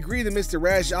 Now, I agree that Mr.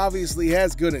 Rash obviously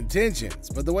has good intentions,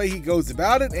 but the way he goes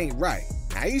about it ain't right.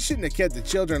 Now, he shouldn't have kept the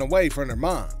children away from their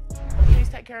mom. Please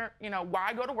take care, you know, while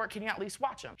I go to work, can you at least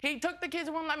watch them? He took the kids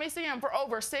and wouldn't let me see them for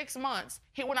over 6 months.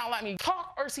 He would not let me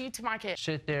talk or see to my kids.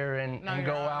 Sit there and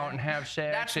go out and have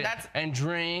sex and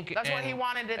drink. That's what he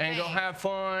wanted to and think. go have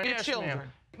fun. The Yes, children.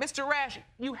 ma'am. Mr. Rash,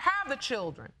 you have the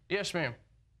children. Yes, ma'am.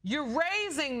 You're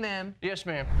raising them. Yes,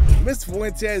 ma'am. Ms.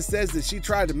 Fuentes says that she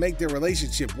tried to make their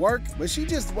relationship work, but she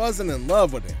just wasn't in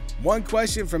love with him. One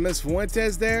question from Ms.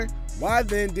 Fuentes there, why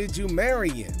then did you marry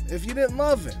him if you didn't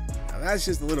love him? Now, that's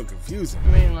just a little confusing. I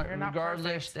mean, like,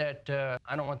 regardless that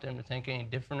I don't want them to think any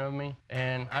different of me,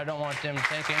 and I don't want them to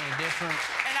think any different.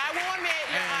 And I will admit,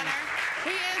 Your Honor,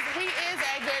 he is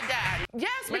a good dad.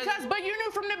 Yes, because, but you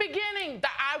knew from the beginning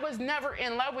that I was never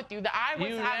in love with you, that I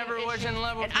was never was in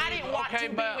love with and me. I didn't want okay, to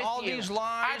be but with all you. these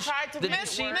lies, I tried to the make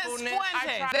it work. deceitfulness.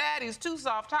 That is too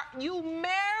soft. You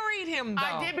married him, though.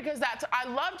 I did because I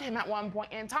loved him at one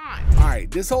point in time. All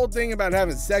right, this whole thing about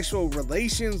having sexual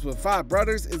relations with 5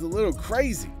 brothers is a little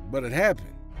crazy, but it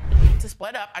happened. To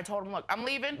split up, I told him, look, I'm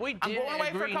leaving. I'm going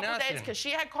away for a couple days because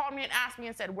she had called me and asked me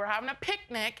and said, we're having a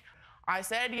picnic. I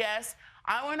said yes.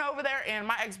 I went over there and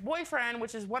my ex-boyfriend,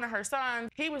 which is one of her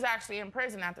sons, he was actually in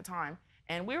prison at the time.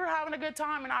 And we were having a good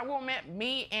time, and I will admit,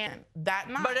 me and that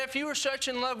night. But if you were such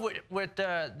in love with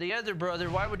the other brother,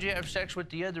 why would you have sex with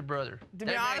the other brother? To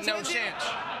be honest no with you,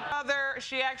 sense.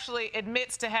 She actually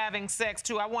admits to having sex,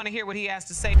 too. I want to hear what he has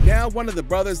to say. Now, one of the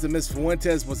brothers that Ms.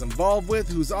 Fuentes was involved with,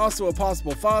 who's also a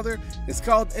possible father, is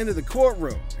called into the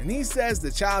courtroom, and he says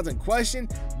the child in question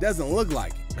doesn't look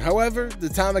like it. However, the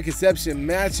time of conception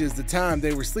matches the time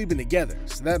they were sleeping together,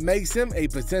 so that makes him a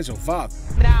potential father.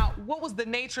 Now, what was the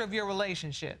nature of your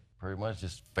relationship? Pretty much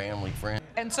just family, friend.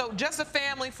 And so, just a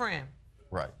family friend.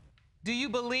 Right. Do you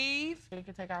believe? She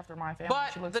could take after my family.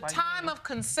 But She looks the like time me. of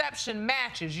conception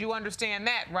matches. You understand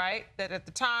that, right? That at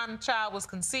the time child was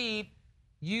conceived,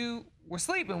 you were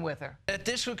sleeping with her. That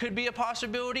this could be a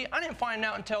possibility, I didn't find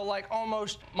out until like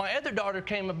almost my other daughter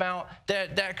came about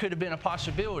that could have been a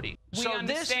possibility. We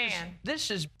understand.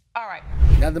 This is all right.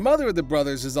 Now, the mother of the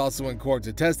brothers is also in court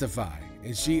to testify,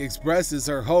 and she expresses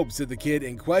her hopes that the kid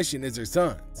in question is her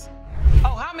son's.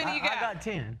 Oh, how many you got? I got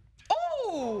 10.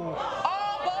 Ooh,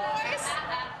 all boys?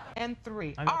 And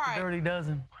 3. I got all right. the dirty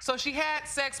dozen. So she had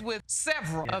sex with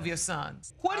several of your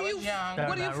sons. What do you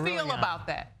feel about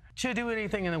that? She'll do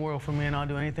anything in the world for me, and I'll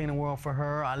do anything in the world for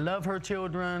her. I love her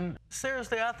children.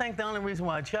 Seriously, I think the only reason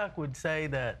why Chuck would say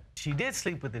that she did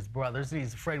sleep with his brothers,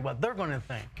 he's afraid what they're going to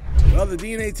think. Well, the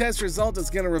DNA test result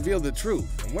is going to reveal the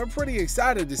truth, and we're pretty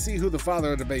excited to see who the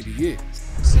father of the baby is.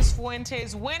 Mrs.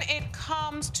 Fuentes, when it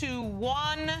comes to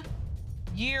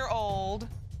 1-year-old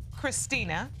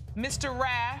Christina, Mr.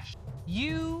 Rash,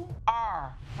 you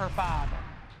are her father.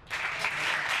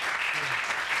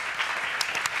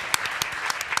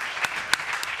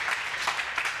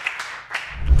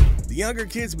 The younger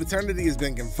kid's paternity has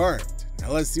been confirmed.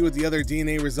 Now let's see what the other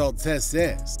DNA result test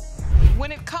says.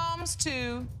 When it comes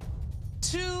to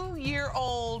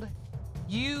 2-year-old,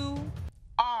 you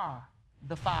are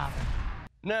the father.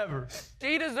 never.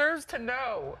 She deserves to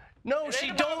know. No,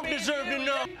 she don't deserve to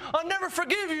know. I'll never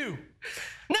forgive you.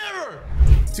 Never.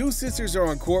 2 sisters are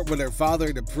on court with their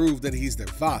father to prove that he's their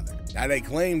father. Now, they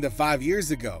claim that 5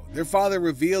 years ago, their father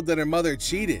revealed that her mother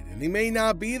cheated and he may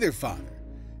not be their father.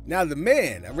 Now, the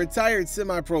man, a retired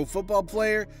semi-pro football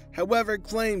player, however,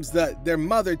 claims that their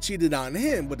mother cheated on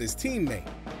him with his teammate.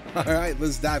 All right,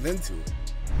 let's dive into it.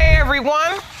 Hey,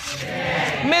 everyone.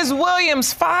 Ms.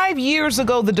 Williams, 5 years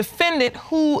ago, the defendant,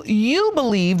 who you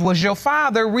believed was your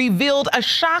father, revealed a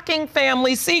shocking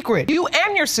family secret. You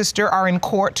and your sister are in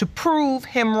court to prove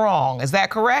him wrong. Is that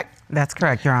correct? That's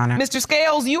correct, Your Honor. Mr.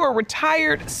 Scales, you are a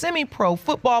retired semi-pro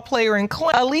football player and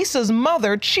claim Elisa's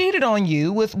mother cheated on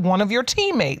you with one of your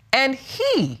teammates, and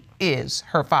he is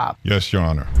her father. Yes, Your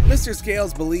Honor. Mr.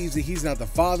 Scales believes that he's not the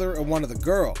father of one of the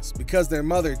girls because their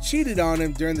mother cheated on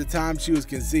him during the time she was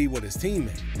conceived with his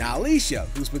teammate. Now, Alicia,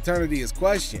 whose paternity is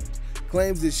questioned,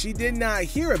 claims that she did not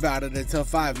hear about it until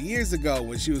 5 years ago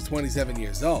when she was 27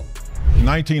 years old. In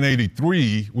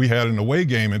 1983, we had an away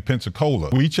game in Pensacola.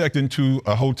 We checked into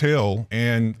a hotel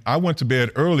and I went to bed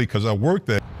early because I worked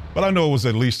there, but I know it was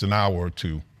at least an hour or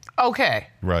two. Okay.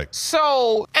 Right.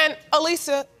 So, and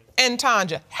Elisa and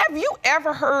Tanja, have you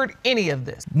ever heard any of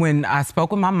this? When I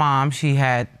spoke with my mom, she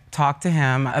had talked to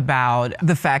him about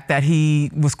the fact that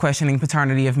he was questioning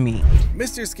paternity of me.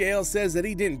 Mr. Scales says that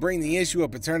he didn't bring the issue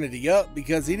of paternity up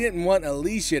because he didn't want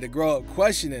Alicia to grow up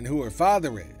questioning who her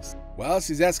father is. Well,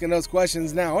 she's asking those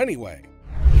questions now anyway.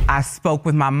 I spoke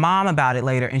with my mom about it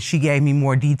later, and she gave me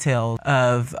more details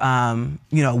of,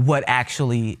 what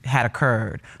actually had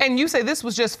occurred. And you say this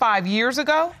was just 5 years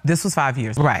ago? This was 5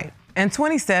 years, right. And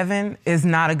 27 is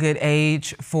not a good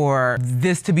age for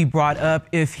this to be brought up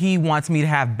if he wants me to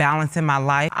have balance in my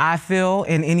life. I feel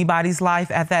in anybody's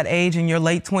life at that age, in your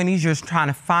late 20s, you're trying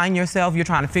to find yourself, you're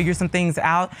trying to figure some things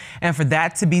out, and for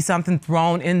that to be something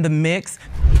thrown in the mix.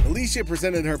 Alicia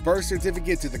presented her birth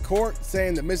certificate to the court,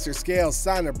 saying that Mr. Scales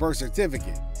signed her birth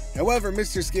certificate. However,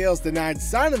 Mr. Scales denied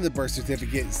signing the birth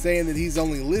certificate, saying that he's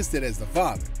only listed as the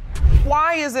father.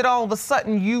 Why is it all of a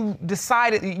sudden you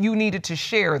decided that you needed to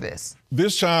share this?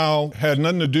 This child had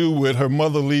nothing to do with her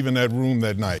mother leaving that room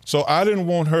that night. So I didn't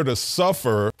want her to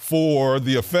suffer for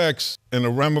the effects and the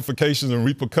ramifications and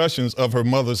repercussions of her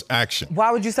mother's action.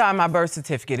 Why would you sign my birth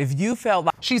certificate if you felt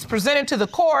like... She's presented to the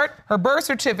court, her birth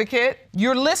certificate,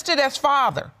 you're listed as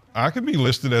father. I could be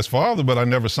listed as father, but I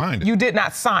never signed it. You did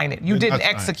not sign it. You didn't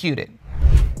execute it.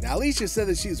 Now, Alicia said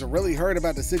that she's really hurt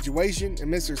about the situation,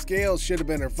 and Mr. Scales should have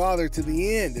been her father to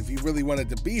the end if he really wanted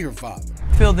to be her father.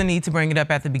 Feel the need to bring it up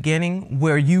at the beginning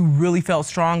where you really felt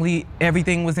strongly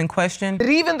everything was in question. That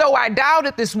even though I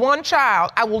doubted this one child,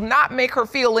 I will not make her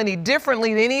feel any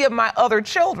differently than any of my other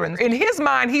children. In his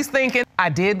mind, he's thinking, I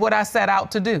did what I set out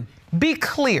to do. Be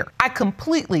clear, I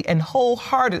completely and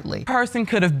wholeheartedly. Person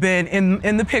could have been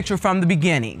in the picture from the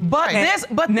beginning. But this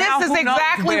is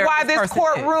exactly why this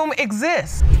courtroom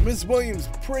exists. Ms. Williams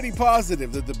pretty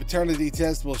positive that the paternity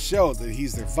test will show that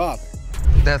he's their father.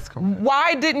 That's correct.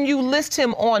 Why didn't you list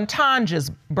him on Tanja's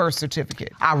birth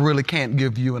certificate? I really can't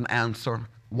give you an answer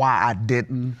why I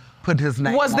didn't put his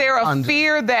name. Was there a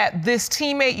fear that this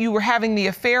teammate you were having the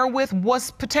affair with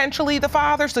was potentially the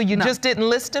father, so you just didn't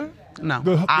list him? No.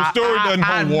 The story doesn't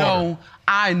hold water.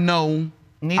 I know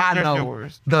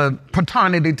the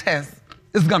paternity test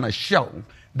is gonna show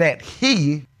that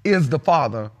he is the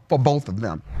father for both of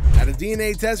them. Now the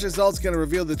DNA test results gonna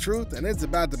reveal the truth, and it's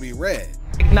about to be read.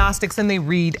 Agnostics, and they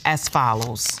read as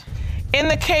follows. In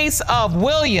the case of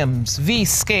Williams v.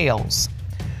 Scales,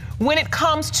 when it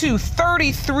comes to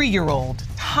 33-year-old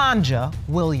Tanja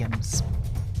Williams,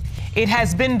 it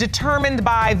has been determined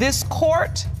by this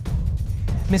court,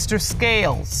 Mr.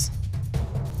 Scales,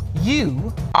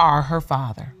 you are her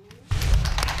father.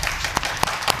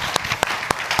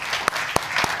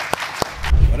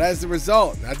 But as the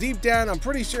result, now deep down, I'm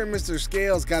pretty sure Mr.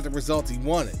 Scales got the result he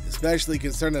wanted, especially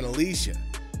concerning Alicia.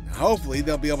 Now, hopefully,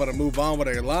 they'll be able to move on with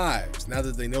their lives now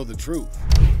that they know the truth.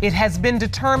 It has been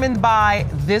determined by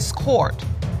this court.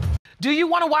 Do you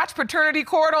want to watch Paternity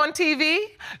Court on TV?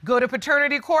 Go to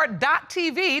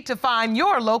paternitycourt.tv to find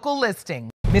your local listing.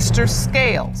 Mr.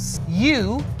 Scales,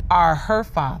 you are her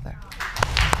father.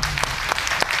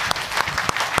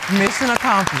 Mission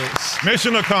accomplished.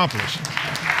 Mission accomplished.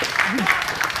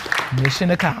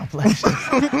 Mission accomplished.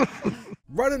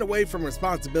 Running away from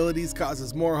responsibilities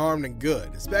causes more harm than good,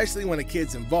 especially when a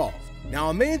kid's involved. Now,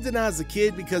 a man denies a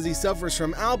kid because he suffers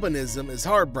from albinism is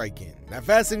heartbreaking. Now,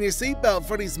 fasten your seatbelt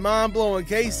for these mind-blowing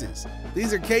cases.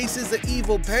 These are cases of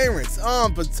evil parents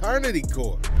on Paternity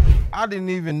Court. I didn't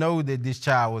even know that this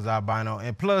child was albino,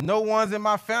 and plus, no one's in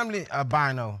my family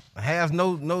albino. Has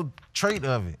no trait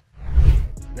of it.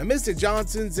 Now, Mr.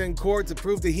 Johnson's in court to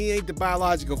prove that he ain't the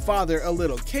biological father of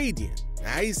little Cadian.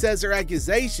 Now, he says her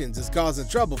accusations is causing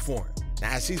trouble for him.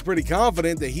 Now, she's pretty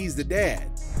confident that he's the dad.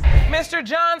 Mr.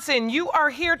 Johnson, you are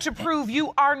here to prove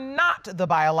you are not the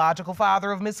biological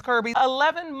father of Miss Kirby's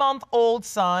 11-month-old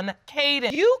son,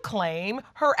 Caden. You claim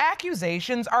her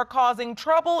accusations are causing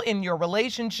trouble in your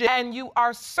relationship, and you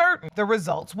are certain the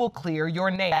results will clear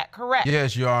your name. Correct?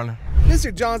 Yes, Your Honor.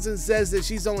 Mr. Johnson says that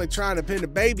she's only trying to pin the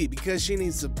baby because she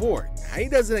needs support. Now, he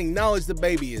doesn't acknowledge the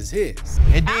baby is his.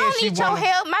 And then I don't need your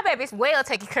help. My baby's well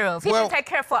taken care of. He's been taken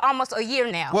care of for almost a year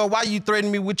now. Well, why you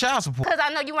threatening me with child support? Because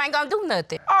I know you ain't gonna do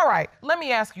nothing. All right, let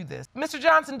me ask you this. Mr.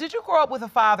 Johnson, did you grow up with a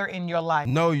father in your life?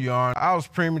 No, Your Honor. I was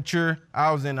premature.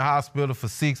 I was in the hospital for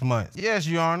 6 months. Yes,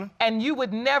 Your Honor. And you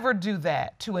would never do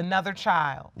that to another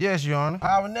child? Yes, Your Honor.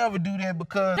 I would never do that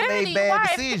because I made bad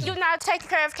decisions. You're not taking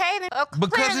care of Caden?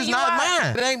 Because it's not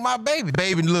mine. It ain't my baby.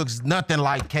 Baby looks nothing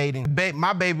like Caden.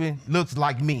 My baby looks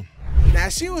like me. Now,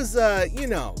 she was,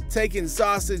 taking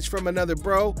sausage from another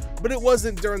bro, but it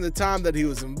wasn't during the time that he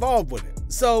was involved with it.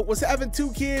 So, was having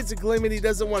 2 kids and claiming he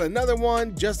doesn't want another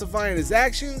one justifying his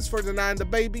actions for denying the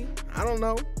baby? I don't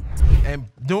know. And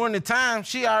during the time,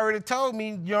 she already told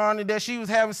me, Your Honor, that she was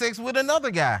having sex with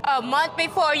another guy. A month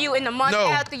before you and a month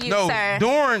after you, sir.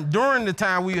 During the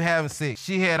time we were having sex,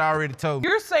 she had already told me.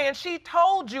 You're saying she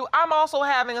told you, I'm also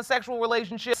having a sexual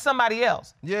relationship with somebody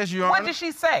else? Yes, Your Honor. What did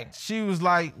she say? She was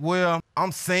like, well,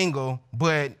 I'm single,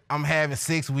 but I'm having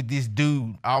sex with this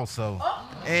dude also.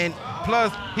 And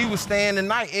plus, he was staying the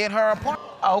night at her apartment.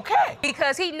 Okay.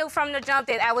 Because he knew from the jump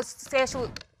that I was sexually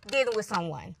dealing with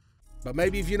someone. But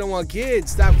maybe if you don't want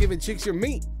kids, stop giving chicks your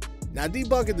meat. Now,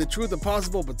 debunking the truth of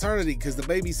possible paternity because the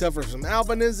baby suffers from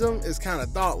albinism is kind of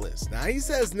thoughtless. Now, he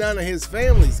says none of his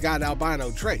family's got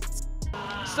albino traits.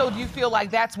 So do you feel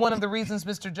like that's one of the reasons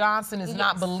Mr. Johnson is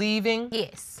not believing?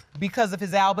 Yes. Because of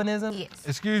his albinism? Yes.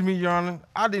 Excuse me, Your Honor.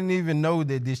 I didn't even know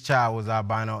that this child was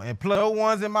albino. And plus, no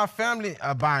one's in my family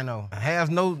albino. Has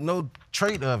no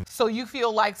trait of it. So you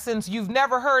feel like since you've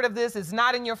never heard of this, it's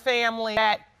not in your family,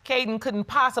 that Caden couldn't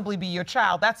possibly be your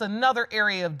child. That's another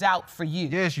area of doubt for you.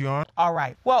 Yes, Your Honor. All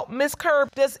right. Well, Ms. Kerb,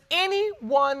 does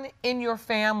anyone in your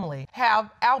family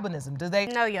have albinism? Do they?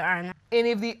 No, Your Honor.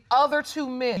 Any of the other two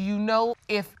men, you know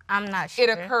if I'm not sure.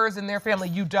 it occurs in their family?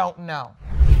 You don't know.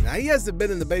 Now, he hasn't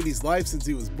been in the baby's life since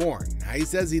he was born. Now, he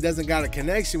says he doesn't got a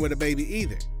connection with the baby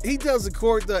either. He tells the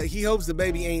court that he hopes the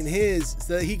baby ain't his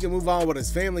so that he can move on with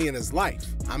his family and his life.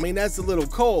 I mean, that's a little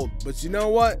cold, but you know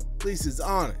what? At least it's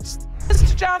honest.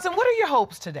 Mr. Johnson, what are your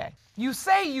hopes today? You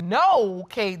say you know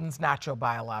Caden's not your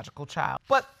biological child,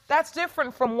 but that's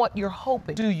different from what you're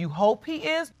hoping. Do you hope he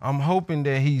is? I'm hoping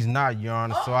that he's not, Your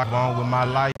Honor, so I can go on with my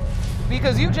life.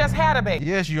 Because you just had a baby.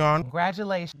 Yes, Your Honor.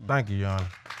 Congratulations. Thank you, Your Honor.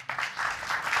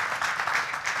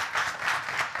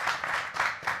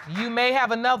 You may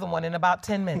have another one in about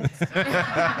 10 minutes.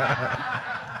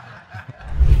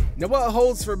 Now, what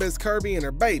holds for Miss Kirby and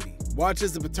her baby? Watch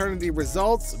as the paternity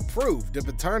results prove the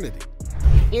paternity.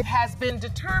 It has been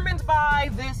determined by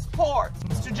this court,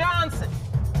 Mr. Johnson,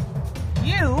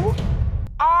 you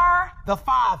are the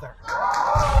father.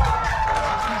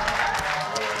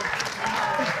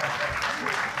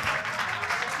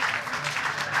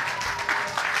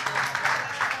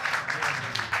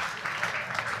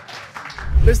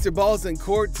 Mr. Ball's in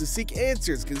court to seek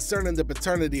answers concerning the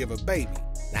paternity of a baby.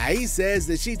 Now, he says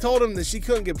that she told him that she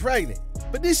couldn't get pregnant,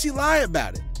 but did she lie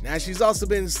about it? Now, she's also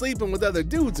been sleeping with other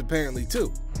dudes apparently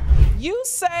too. You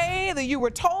say that you were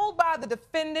told by the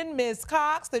defendant, Ms.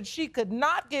 Cox, that she could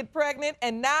not get pregnant,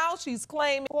 and now she's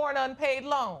claiming for an unpaid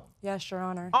loan. Yes, Your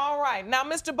Honor. All right. Now,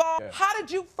 Mr. Ball, how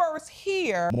did you first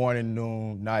hear? Morning,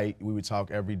 noon, night, we would talk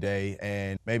every day,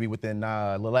 and maybe within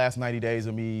the last 90 days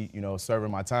of me, serving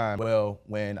my time, well,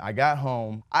 when I got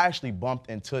home, I actually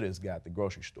bumped into this guy at the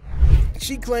grocery store.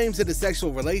 She claims that a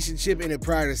sexual relationship ended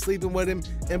prior to sleeping with him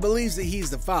and believes that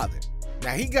he's the father.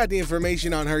 Now, he got the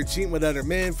information on her cheating with other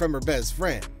men from her best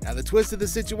friend. Now, the twist of the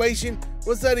situation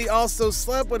was that he also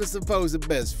slept with a supposed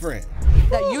best friend.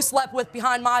 That you slept with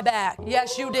behind my back.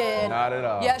 Yes, you did. Not at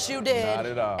all. Yes, you did. Not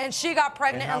at all. And she got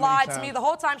pregnant and lied to me the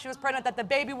whole time she was pregnant that the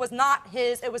baby was not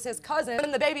his, it was his cousin.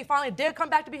 And the baby finally did come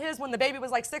back to be his when the baby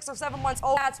was like 6 or 7 months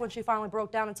old. That's when she finally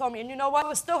broke down and told me. And you know what? I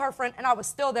was still her friend and I was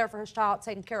still there for his child,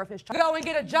 taking care of his child. Go and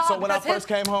get a job. So when I first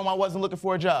came home, I wasn't looking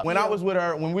for a job. When I was with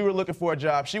her, when we were looking for a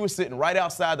job, she was sitting right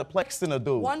outside the place in a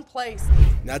dude. One place.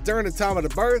 Now, during the time of the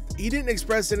birth, he didn't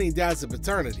express any doubts of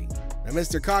paternity. Now,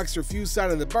 Mr. Cox refused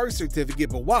signing the birth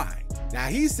certificate, but why? Now,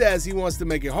 he says he wants to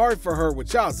make it hard for her with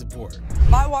child support.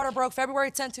 My water broke February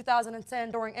 10,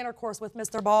 2010 during intercourse with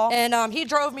Mr. Ball, and he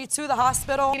drove me to the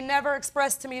hospital. He never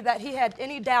expressed to me that he had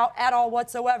any doubt at all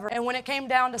whatsoever. And when it came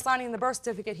down to signing the birth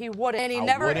certificate, he wouldn't. And he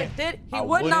never did. He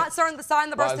would not sign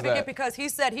the birth certificate because he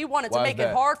said he wanted to make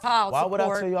it hard for child support. Why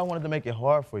would I tell you I wanted to make it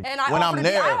hard for you? And I when I'm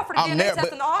there, I'm there,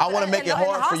 but I want to make it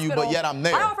hard for you, but yet I'm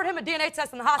there. I offered him a DNA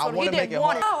test in the hospital. He didn't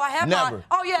want it. No, I have Never. not.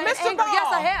 Oh, yeah, Mr. Ball. Yes,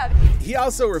 I have. He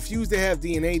also refused to have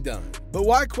DNA done. But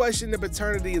why question the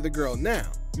paternity of the girl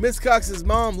now? Miss Cox's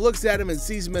mom looks at him and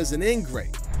sees him as an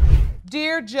ingrate.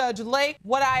 Dear Judge Lake,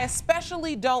 what I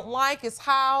especially don't like is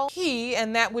how he,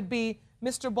 and that would be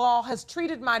Mr. Ball, has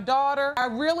treated my daughter. I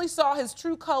really saw his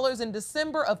true colors in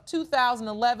December of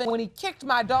 2011 when he kicked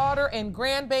my daughter and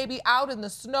grandbaby out in the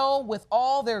snow with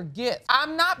all their gifts.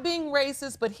 I'm not being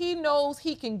racist, but he knows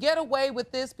he can get away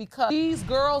with this because these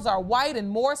girls are white and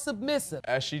more submissive.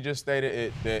 As she just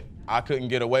stated that I couldn't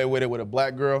get away with it with a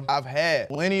black girl. I've had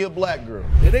plenty of black girls.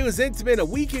 Now, they was intimate a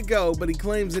week ago, but he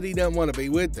claims that he doesn't want to be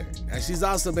with her. Now, she's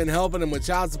also been helping him with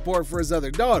child support for his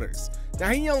other daughters. Now,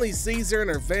 he only sees her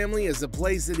and her family as a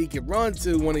place that he could run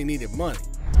to when he needed money.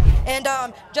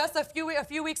 And just a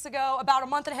few weeks ago, about a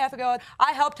month and a half ago,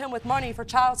 I helped him with money for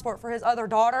child support for his other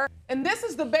daughter. And this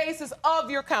is the basis of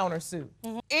your countersuit.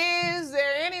 Is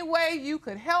there any way you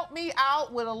could help me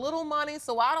out with a little money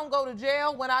so I don't go to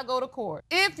jail when I go to court?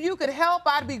 If you could help,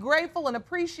 I'd be grateful and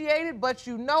appreciated, but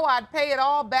you know I'd pay it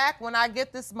all back when I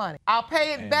get this money. I'll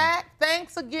pay it back.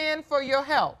 Thanks again for your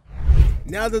help.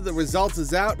 Now that the results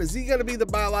is out, is he gonna be the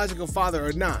biological father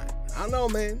or not? I don't know,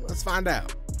 man. Let's find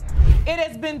out. It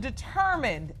has been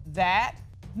determined that,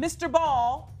 Mr.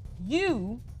 Ball,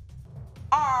 you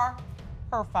are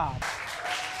her father.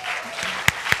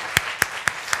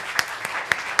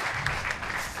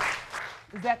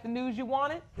 Is that the news you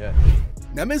wanted? Yeah.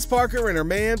 Now, Miss Parker and her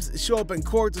mams show up in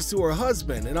court to sue her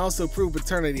husband and also prove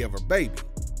paternity of her baby.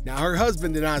 Now, her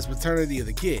husband denies paternity of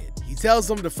the kid. He tells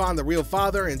them to find the real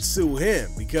father and sue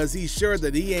him because he's sure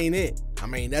that he ain't it. I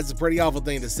mean, that's a pretty awful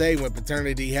thing to say when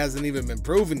paternity hasn't even been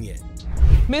proven yet.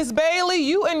 Ms. Bailey,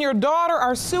 you and your daughter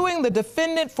are suing the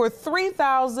defendant for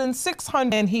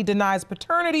 $3,600, and he denies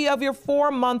paternity of your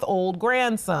 4-month-old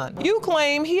grandson. You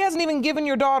claim he hasn't even given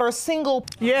your daughter a single.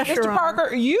 Yes, Mr. Your Honor.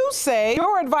 Parker, you say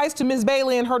your advice to Ms.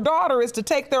 Bailey and her daughter is to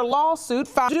take their lawsuit.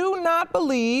 Do not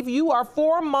believe you are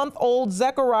 4-month-old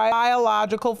Zechariah's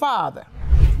biological father.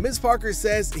 Ms. Parker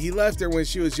says he left her when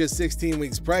she was just 16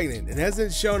 weeks pregnant and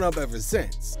hasn't shown up ever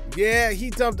since. Yeah, he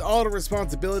dumped all the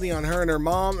responsibility on her and her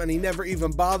mom, and he never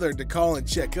even bothered to call and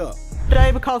check up.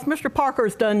 Today, because Mr.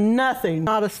 Parker's done nothing,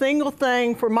 not a single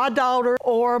thing for my daughter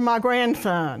or my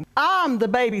grandson. I'm the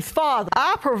baby's father.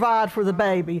 I provide for the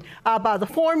baby. I buy the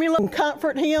formula and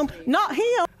comfort him, not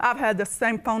him. I've had the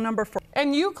same phone number for.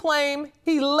 And you claim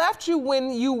he left you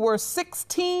when you were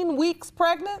 16 weeks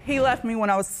pregnant? He left me when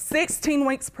I was 16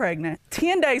 weeks pregnant,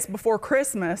 10 days before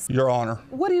Christmas. Your Honor.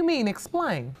 What do you mean?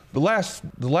 Explain. The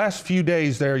last few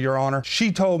days there, Your Honor,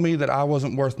 she told me that I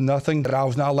wasn't worth nothing, that I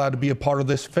was not allowed to be a part of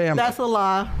this family. That's a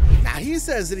lie. Now, he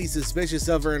says that he's suspicious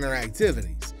of her and her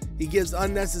activities. He gives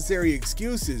unnecessary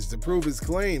excuses to prove his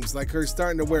claims, like her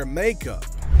starting to wear makeup.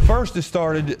 First it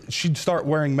started, she'd start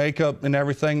wearing makeup and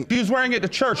everything. She was wearing it to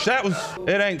church. It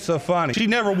ain't so funny. She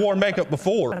never wore makeup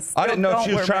before. I didn't know if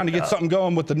she was trying to get something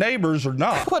going with the neighbors or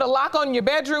not. Put a lock on your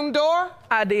bedroom door?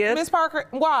 I did. Miss Parker,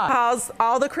 why? Because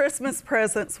all the Christmas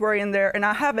presents were in there, and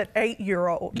I have an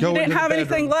 8-year-old. Go You didn't into the have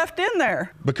anything bedroom. left in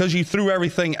there. Because you threw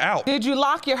everything out. Did you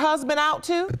lock your husband out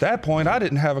too? At that point, I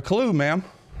didn't have a clue, ma'am.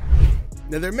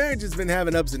 Now, their marriage has been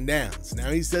having ups and downs. Now,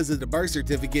 he says that the birth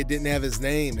certificate didn't have his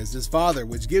name as his father,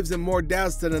 which gives him more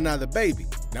doubts to deny the baby.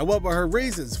 Now, what were her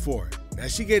reasons for it? Now,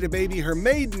 she gave the baby her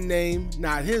maiden name,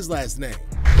 not his last name.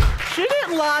 She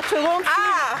didn't lie to him.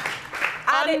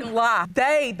 I didn't lie.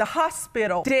 The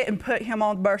hospital, didn't put him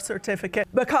on the birth certificate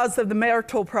because of the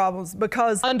marital problems,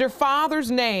 because under father's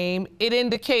name, it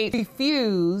indicates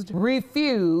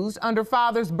refused, under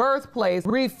father's birthplace,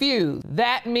 refused.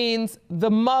 That means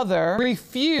the mother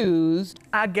refused.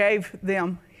 I gave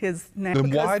them his name Then why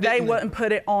because they didn't wouldn't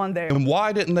put it on there. And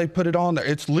why didn't they put it on there?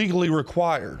 It's legally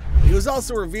required. It was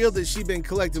also revealed that she'd been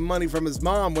collecting money from his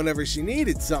mom whenever she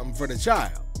needed something for the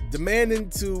child. Demanding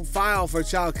to file for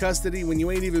child custody when you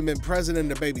ain't even been present in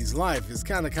the baby's life is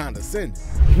kind of condescending.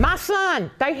 My son,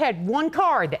 they had one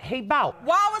car that he bought.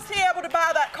 Why was he able to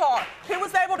buy that car? He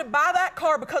was able to buy that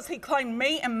car because he claimed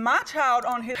me and my child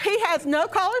on his. He has no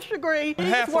college degree. I'm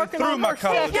He's halfway working through on my her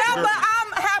college second. Yeah, but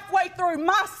I'm halfway through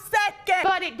my second.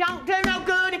 But it don't do no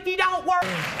good if you don't work.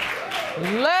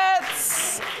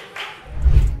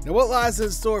 Now, what lies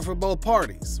in store for both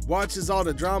parties? Watch as all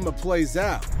the drama plays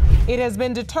out. It has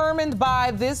been determined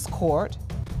by this court,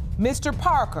 Mr.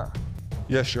 Parker,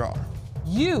 Yes, Your Honor.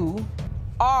 you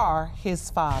are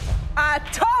his father. I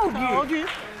told you.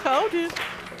 Told you.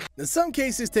 Now, some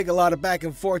cases take a lot of back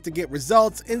and forth to get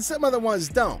results, and some other ones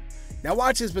don't. Now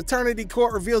watch as paternity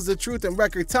court reveals the truth in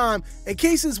record time in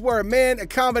cases where a man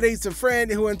accommodates a friend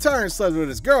who in turn slept with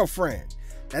his girlfriend.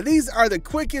 Now these are the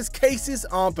quickest cases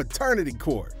on paternity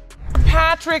court.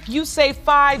 Patrick, you say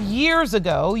 5 years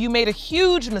ago you made a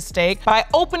huge mistake by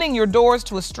opening your doors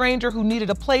to a stranger who needed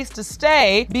a place to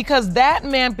stay because that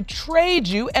man betrayed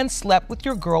you and slept with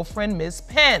your girlfriend, Miss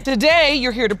Pence. Today,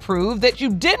 you're here to prove that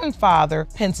you didn't father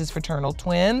Pence's fraternal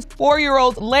twins,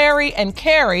 4-year-olds Larry and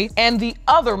Carrie, and the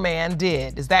other man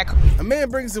did. Is that correct? A man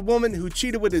brings a woman who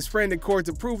cheated with his friend in court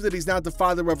to prove that he's not the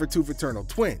father of her 2 fraternal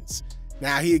twins.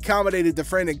 Now, he accommodated the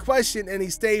friend in question and he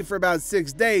stayed for about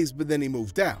 6 days, but then he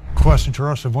moved out. questioned her.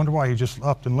 I said, wonder why he just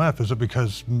up and left. Is it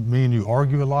because me and you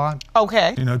argue a lot?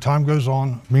 Okay. You know, time goes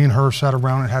on. Me and her sat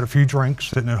around and had a few drinks,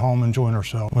 sitting at home enjoying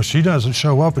herself. Well, she doesn't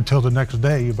show up until the next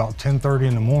day, about 10:30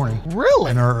 in the morning. Really?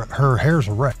 And her hair's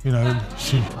a wreck. You know,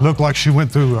 she looked like she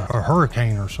went through a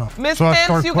hurricane or something. Miss So I Pence,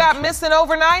 started you got missing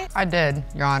overnight? I did,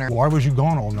 Your Honor. Why was you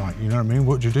gone all night? You know what I mean?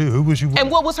 What'd you do? Who was you with? And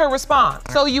what was her response?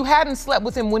 So you hadn't slept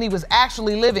with him when he was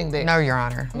actually living there? No, Your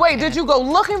Honor. Wait, did you go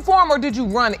looking for him or did you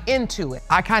run into it?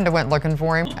 I kind of went looking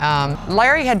for him.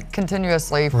 Larry had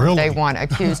continuously, from day one,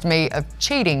 accused me of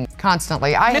cheating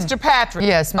constantly. Mr. Patrick?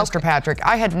 Yes, Mr. Patrick.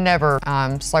 I had never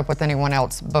slept with anyone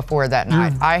else before that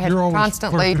night. I had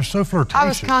constantly. You're so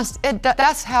flirtatious. I was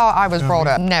that's how I was brought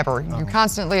up. Never. You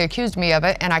constantly accused me of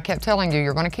it, and I kept telling you,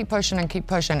 you're going to keep pushing,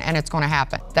 and it's going to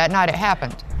happen. That night it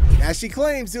happened. Now, she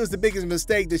claims it was the biggest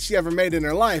mistake that she ever made in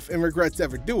her life and regrets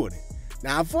ever doing it.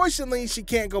 Now, unfortunately, she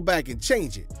can't go back and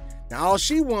change it. Now, all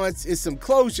she wants is some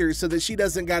closure so that she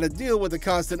doesn't got to deal with the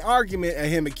constant argument of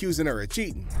him accusing her of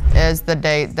cheating. Is the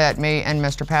date that me and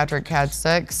Mr. Patrick had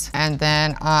sex, and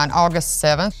then on August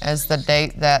 7th is the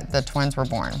date that the twins were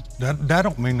born. That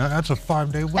don't mean that. That's a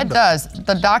 5-day window. It does.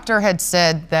 The doctor had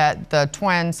said that the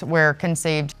twins were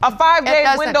conceived. A 5-day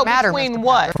window between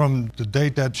what? From the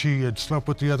date that she had slept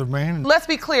with the other man. Let's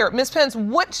be clear, Miss Pence,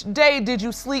 which day did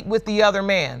you sleep with the other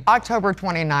man? October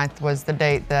 29th was the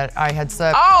date that I had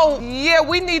slept. Oh, yeah,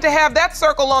 we need to have that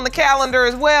circle on the calendar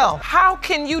as well. How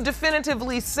can you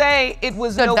definitively say it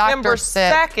was November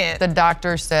 2nd? The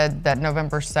doctor said that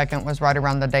November 2nd was right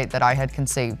around the date that I had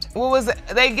conceived. What was it?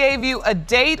 They gave you a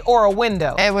date or a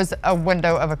window? It was a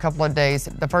window of a couple of days,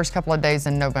 the first couple of days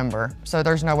in November. So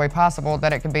there's no way possible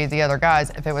that it could be the other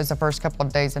guys if it was the first couple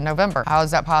of days in November. How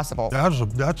is that possible?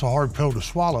 That's a hard pill to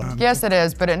swallow. Yes, it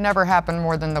is, but it never happened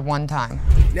more than the one time.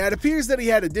 Now, it appears that he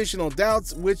had additional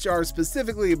doubts, which are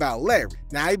specifically about Larry.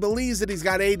 Now, he believes that he's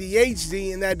got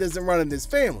ADHD and that doesn't run in his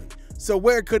family. So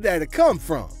where could that have come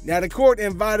from? Now, the court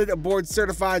invited a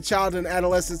board-certified child and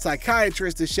adolescent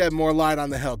psychiatrist to shed more light on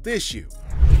the health issue.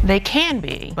 They can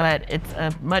be, but it's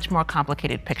a much more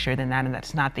complicated picture than that, and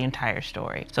that's not the entire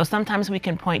story. So sometimes we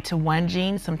can point to one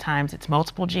gene, sometimes it's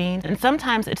multiple genes, and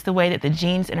sometimes it's the way that the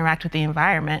genes interact with the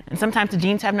environment, and sometimes the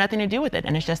genes have nothing to do with it,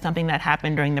 and it's just something that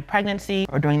happened during the pregnancy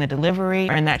or during the delivery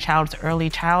or in that child's early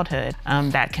childhood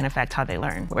that can affect how they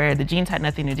learn, where the genes had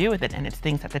nothing to do with it, and it's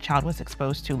things that the child was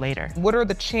exposed to later. What are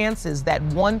the chances that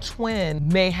one twin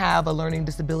may have a learning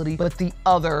disability, but the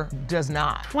other does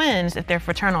not? Twins, if they're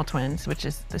fraternal twins, which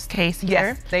is this case here,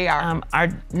 yes, they are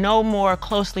no more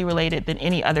closely related than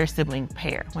any other sibling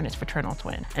pair when it's fraternal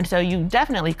twin. And so you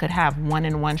definitely could have one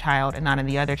in one child and not in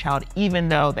the other child, even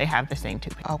though they have the same two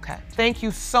parents. Okay. Thank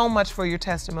you so much for your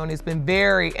testimony. It's been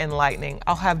very enlightening.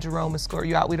 I'll have Jerome escort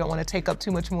you out. We don't want to take up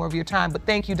too much more of your time, but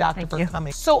thank you, doctor, for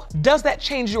coming. So does that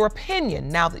change your opinion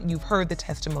now that you've heard the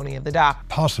testimony of the doctor?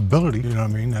 Possibility, you know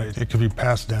what I mean? It could be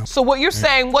passed down. So what you're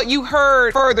saying, what you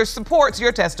heard further supports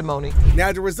your testimony.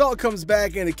 Now, the result comes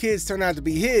back and the kids turn out to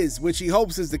be his, which he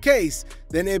hopes is the case,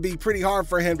 then it'd be pretty hard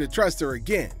for him to trust her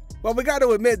again. Well, we got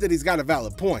to admit that he's got a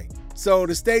valid point. So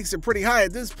the stakes are pretty high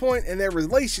at this point, and their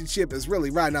relationship is really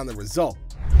riding on the result.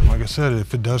 Like I said,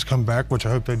 if it does come back, which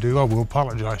I hope they do, I will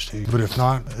apologize to you. But if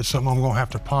not, it's something I'm going to have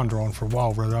to ponder on for a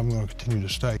while, whether I'm going to continue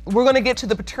to stay. We're going to get to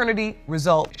the paternity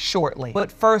result shortly.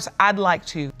 But first, I'd like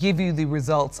to give you the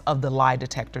results of the lie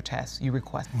detector test you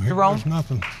requested. Well, Jerome? There's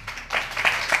nothing.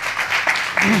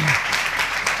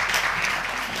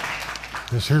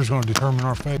 This here's going to determine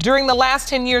our fate. During the last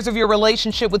 10 years of your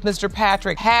relationship with Mr.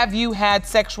 Patrick, have you had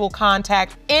sexual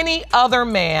contact with any other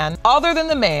man other than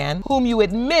the man whom you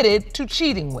admitted to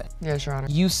cheating with? Yes, Your Honor.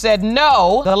 You said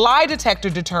no. The lie detector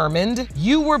determined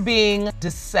you were being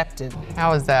deceptive.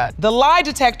 How is that? The lie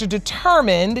detector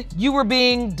determined you were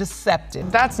being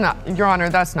deceptive. That's not, Your Honor,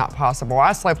 that's not possible.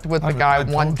 I slept with the guy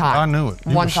one time. I knew it.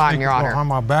 One time, Your Honor. Behind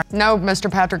my back. No,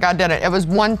 Mr. Patrick, I did it. It was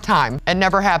one time. It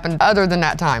never happened other than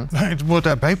that time. What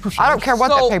that paper says. I don't care what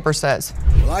that paper says.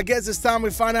 Well, I guess it's time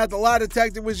we find out the lie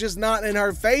detector was just not in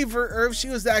her favor or if she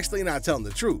was actually not telling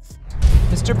the truth.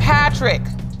 Mr. Patrick,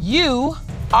 you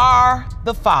are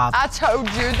the father. I told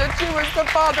you that you was the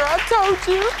father. I told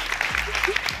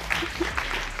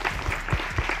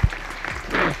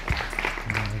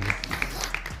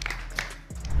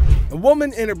you. A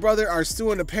woman and her brother are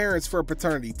suing the parents for a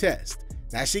paternity test.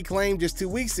 Now, she claimed just 2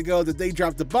 weeks ago that they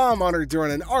dropped a bomb on her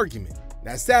during an argument.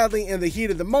 Now sadly, in the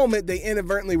heat of the moment, they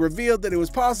inadvertently revealed that it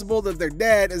was possible that their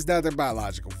dad is not their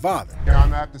biological father. Yeah, I'm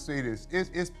gonna have to say this.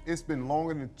 It's been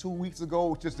longer than 2 weeks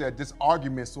ago, just that this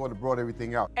argument sort of brought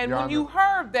everything out. And when you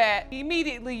heard that,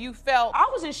 immediately you felt... I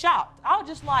was in shock. I was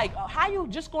just like, how you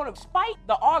just gonna spite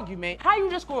the argument? How you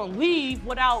just gonna leave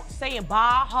without saying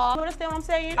bye, hug? You understand what I'm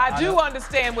saying? I do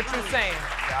understand what you're saying.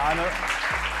 Yeah, I know.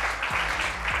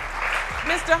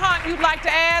 Mr. Hunt, you'd like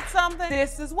to add something?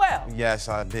 This as well. Yes,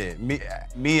 I did. Me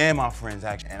and my friends,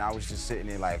 actually. And I was just sitting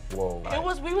there like, whoa.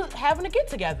 We was having a get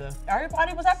together.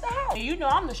 Everybody was at the house. And you know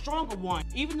I'm the stronger one.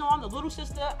 Even though I'm the little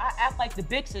sister, I act like the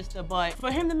big sister. But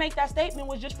for him to make that statement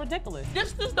was just ridiculous.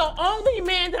 This is the only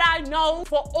man that I know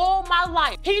for all my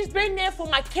life. He's been there for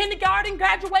my kindergarten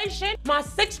graduation, my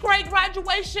 6th grade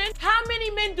graduation. How many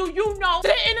men do you know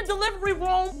sit in a delivery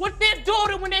room with their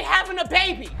daughter when they're having a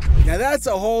baby? Now that's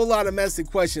a whole lot of messy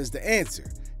questions to answer.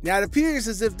 Now it appears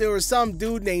as if there was some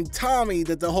dude named Tommy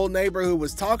that the whole neighborhood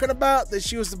was talking about that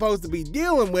she was supposed to be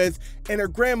dealing with, and her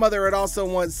grandmother had also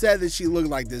once said that she looked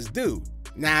like this dude.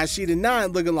 Now she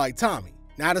denied looking like Tommy.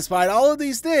 Now despite all of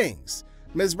these things,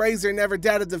 Ms. Razor never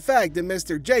doubted the fact that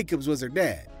Mr. Jacobs was her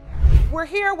dad. We're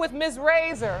here with Ms.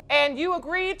 Razor, and you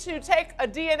agreed to take a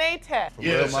DNA test.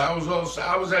 Yes, I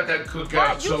was at that cookout.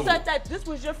 Right, you said that this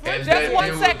was your friend. Just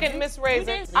 1 second, Ms.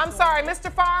 Razor. I'm sorry, Mr.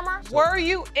 Farmer. Were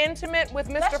you intimate with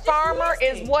Mr. Farmer?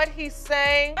 Is what he's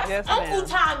saying? Yes, Uncle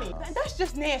Tommy. That's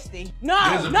just nasty. No,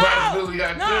 There's a possibility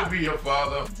I could be your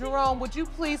father. Jerome, would you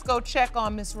please go check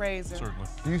on Ms. Razor? Certainly.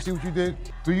 Do you see what you did?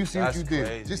 Do you see what you did?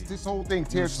 Crazy. Just this whole thing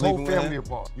tears the whole family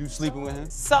apart. You sleeping with him?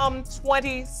 Some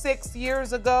 26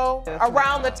 years ago,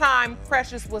 around the time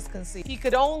Precious was conceived. He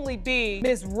could only be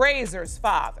Ms. Razor's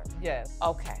father. Yes.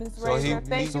 Okay. Ms. Razor,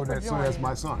 thank you for joining. So that's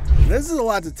my son. This is a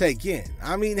lot to take in.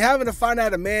 I mean, having to find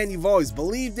out a man you've always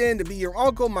believed in to be your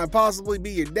uncle might possibly be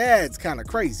your dad's kind of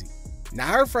crazy. Now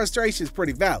her frustration is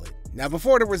pretty valid. Now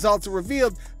before the results are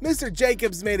revealed, Mr.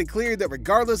 Jacobs made it clear that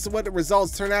regardless of what the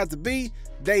results turn out to be,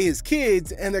 they his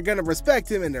kids and they're gonna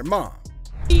respect him and their mom.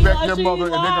 Respect their mother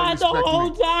and they're gonna respect the whole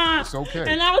me. time. It's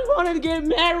okay. And I was wanting to get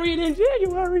married in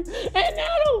January, and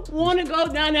I don't want to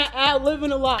go down that aisle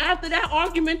living a lot. After that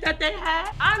argument that they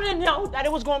had, I didn't know that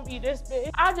it was going to be this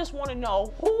big. I just want to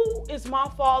know who is my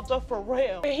father for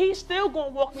real. And he's still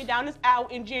going to walk me down this aisle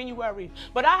in January,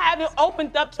 but I haven't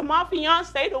opened up to my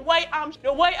fiance the way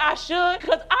I should,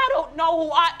 because I don't know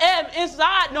who I am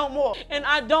inside no more, and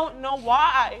I don't know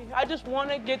why. I just want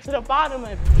to get to the bottom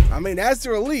of it. I mean, that's a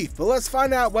relief, but let's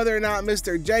find out whether or not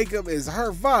Mr. Jacob is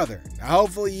her father. Now,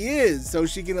 hopefully he is, so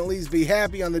she can at least be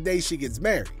happy on the day she gets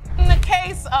married. In the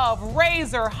case of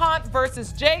Razor Hunt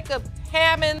versus Jacob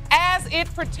Hammond, as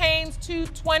it pertains to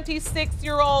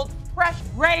 26-year-old Precious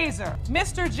Razor,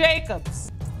 Mr.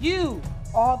 Jacobs, you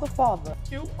are the father.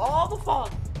 You are the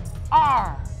father.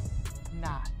 Are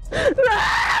not.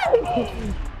 No!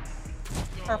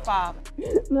 Her father.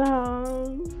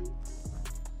 No.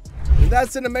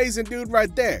 That's an amazing dude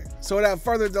right there. So without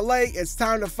further delay, it's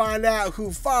time to find out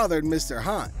who fathered Mr.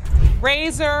 Hunt.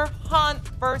 Razor Hunt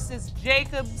versus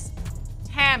Jacobs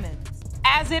Hammond,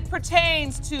 as it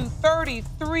pertains to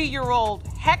 33-year-old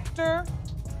Hector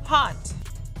Hunt.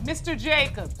 Mr.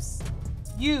 Jacobs,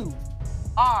 you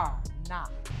are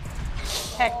not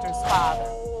Hector's father.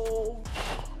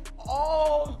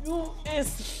 Oh, you is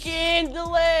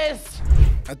scandalous.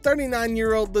 A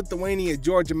 39-year-old Lithuania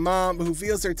Georgia mom who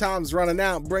feels her time's running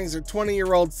out brings her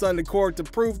 20-year-old son to court to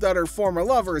prove that her former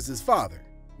lover is his father.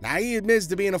 Now he admits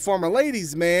to being a former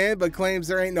ladies' man, but claims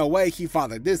there ain't no way he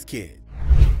fathered this kid.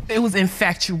 It was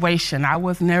infatuation. I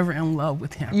was never in love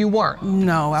with him. You weren't?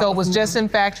 No. So it was just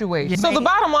infatuation. So the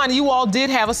bottom line, you all did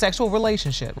have a sexual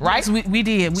relationship, right? Yes, we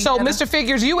did. So Mr.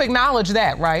 Figures, you acknowledge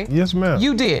that, right? Yes, ma'am.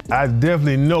 You did. I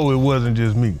definitely know it wasn't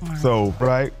just me. So,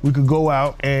 we could go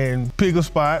out and pick a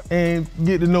spot and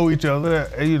get to know each other,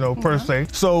 per se.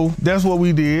 So that's what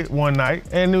we did one night.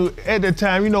 And at the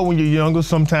time, when you're younger,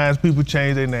 sometimes people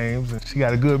change their names, and she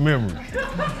got a good memory.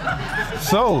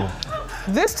 So.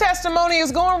 This testimony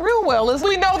is going real well. As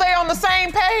we know they on the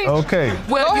same page. Okay.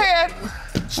 Well, go ahead.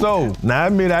 So, now I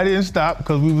admit I didn't stop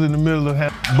because we was in the middle of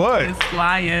but. It's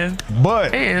lying.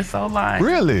 But. It is so lying.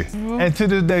 Really? And to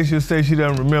this day, she'll say she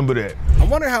doesn't remember that. I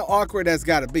wonder how awkward that's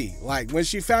gotta be. Like, when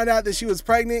she found out that she was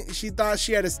pregnant, she thought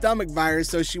she had a stomach virus,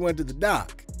 so she went to the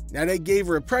doc. Now they gave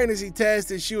her a pregnancy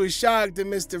test and she was shocked,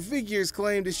 and Mr. Figures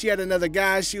claimed that she had another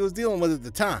guy she was dealing with at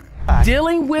the time.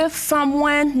 Dealing with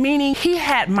someone, meaning he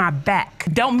had my back.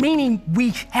 don't mean we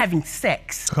having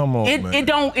sex. Come on, man.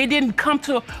 It didn't come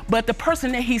to, but the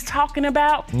person that he's talking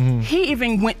about, he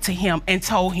even went to him and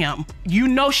told him, you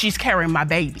know she's carrying my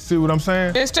baby. See what I'm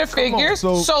saying? Mr. Figures,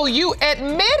 so you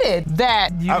admitted that.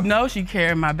 You know she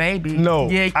carried my baby. No,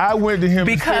 yeah. I went to him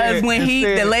because when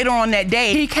later on that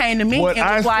day, he came to me and was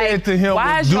I like, said to him,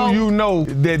 why do you know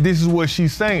that this is what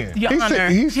she's saying? Your Honor,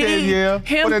 he said,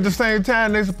 yeah, but at the same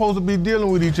time, they're supposed to be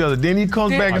dealing with each other. Then he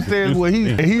comes back and says, well,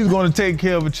 he's going to take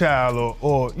care of a child,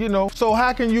 or you know. So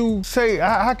how can you say?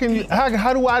 How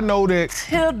do I know that?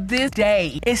 Till this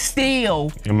day, it's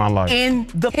still in my life in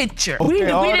the picture. Okay, we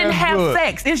didn't have good.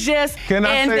 sex. It's just Can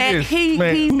I say that this, he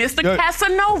Mr.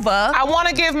 Casanova. I want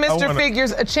to give Mr.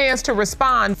 Figures a chance to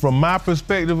respond. From my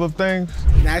perspective of things.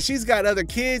 Now she's got other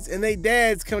kids and they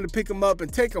dads come to pick them up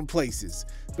and take them places.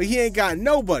 But he ain't got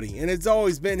nobody and it's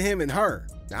always been him and her.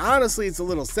 Now honestly, it's a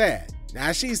little sad.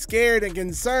 Now she's scared and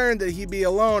concerned that he'd be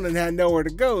alone and had nowhere to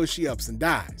go. She ups and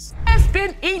dies. It's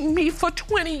been eating me for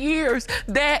 20 years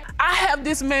that I have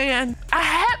this man.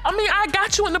 I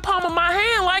got you in the palm of my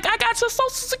hand. Like, I got your social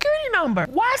security number.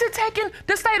 Why is it taking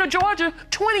the state of Georgia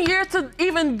 20 years to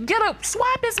even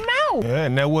swipe his mouth? Yeah,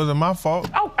 and that wasn't my fault.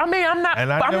 Oh, I mean, I'm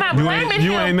not blaming him.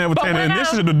 You ain't never taken the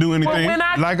initiative to do anything.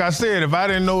 Like I said, if I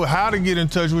didn't know how to get in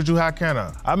touch with you, how can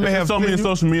I? I may have so many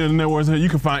social media networks here, you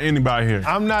can find anybody here.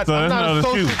 I'm not an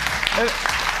excuse.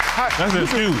 That's an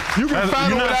excuse. You can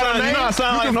find without a name. You're not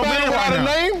sounding like no man right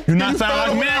now. You're not sounding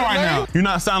like a man right now. You're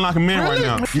not sounding like a man right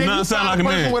now. You're not sounding like a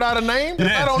man. Without a name?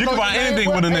 Yes, you can find anything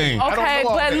with a name. Okay,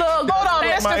 but look, hold on,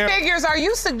 Mr. Figures, are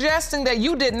you suggesting that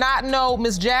you did not know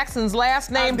Miss Jackson's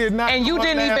last name and you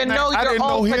didn't even know your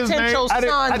own potential son's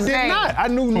name? I did not. I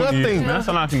knew nothing. That's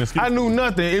not an excuse. I knew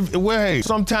nothing. Hey,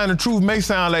 sometimes the truth may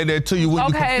sound like that to you when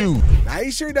you're confused. Now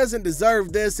he sure doesn't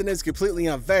deserve this and it's completely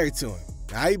unfair to him.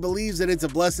 Now he believes that it's a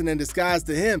blessing in disguise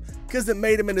to him because it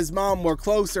made him and his mom more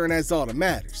closer and that's all that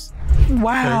matters.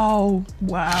 Wow,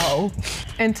 wow.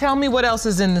 And tell me what else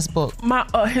is in this book.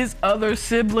 His other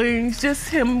siblings, just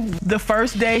him, the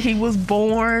first day he was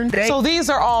born. So these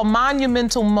are all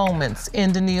monumental moments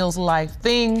in Daniil's life,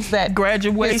 things that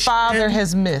graduation, his father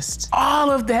has missed. All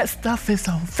of that stuff is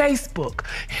on Facebook.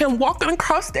 Him walking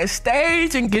across that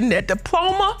stage and getting that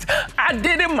diploma, I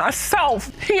did it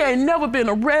myself. He ain't never been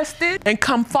arrested, and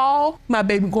come fall, my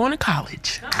baby going to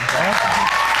college.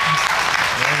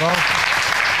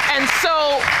 And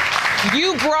so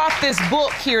you brought this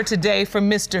book here today for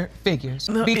Mr. Figures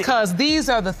because these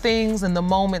are the things and the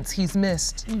moments he's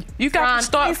missed. You got to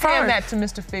start first. Hand that to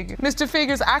Mr. Figures. Mr.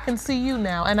 Figures, I can see you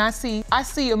now, and I see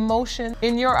emotion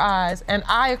in your eyes, and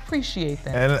I appreciate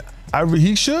that. And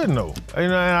he should know. You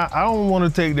know, I don't want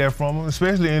to take that from him,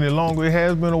 especially any longer. It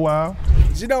has been a while.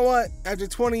 But you know what? After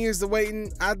 20 years of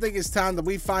waiting, I think it's time that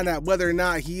we find out whether or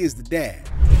not he is the dad.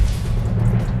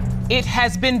 It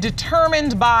has been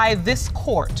determined by this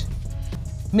court,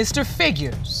 Mr.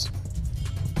 Figures,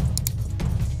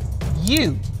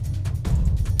 you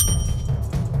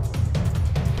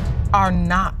are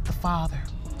not the father.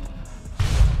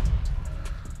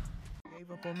 I gave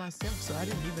up on myself, so I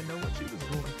didn't even know what she was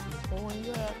going through. But when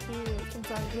you have kids,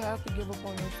 sometimes you have to give up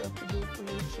on yourself to do it for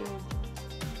your children.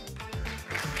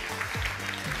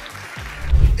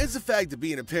 It's a fact that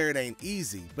being a parent ain't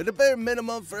easy, but the bare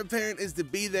minimum for a parent is to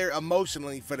be there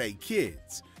emotionally for their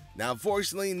kids. Now,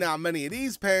 unfortunately, not many of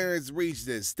these parents reach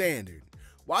this standard.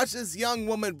 Watch this young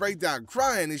woman break down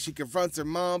crying as she confronts her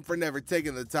mom for never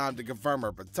taking the time to confirm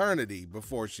her paternity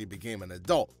before she became an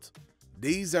adult.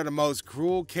 These are the most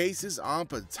cruel cases on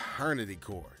paternity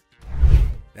court.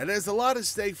 Now, there's a lot at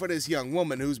stake for this young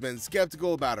woman who's been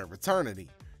skeptical about her paternity.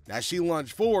 Now she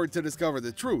lunged forward to discover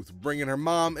the truth, bringing her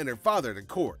mom and her father to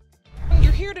court.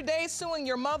 You're here today suing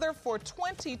your mother for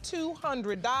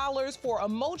 $2,200 for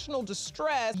emotional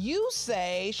distress. You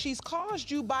say she's caused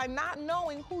you by not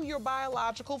knowing who your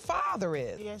biological father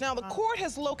is. Yes, now, the court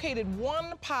has located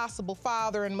one possible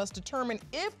father and must determine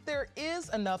if there is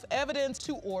enough evidence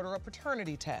to order a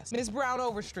paternity test. Ms.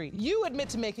 Brown-Overstreet, you admit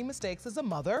to making mistakes as a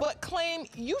mother, but claim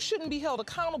you shouldn't be held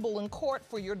accountable in court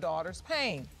for your daughter's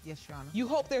pain. Yes, Your Honor. You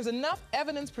hope there's enough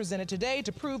evidence presented today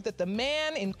to prove that the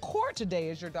man in court today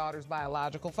is your daughter's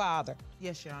biological father.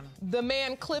 Yes, Your Honor. The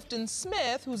man Clifton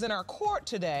Smith, who's in our court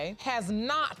today, has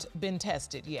not been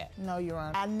tested yet. No, Your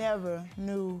Honor. I never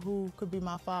knew who could be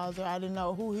my father. I didn't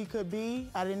know who he could be.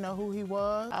 I didn't know who he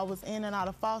was. I was in and out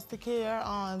of foster care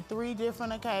on 3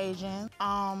 different occasions.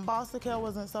 Foster care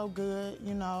wasn't so good,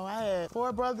 you know. I had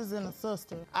 4 brothers and a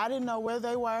sister. I didn't know where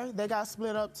they were. They got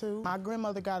split up too. My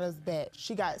grandmother got us back.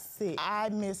 She got sick. I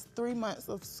missed 3 months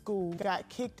of school, got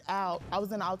kicked out. I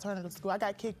was in alternative school. I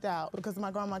got kicked out because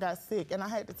my grandma got sick and I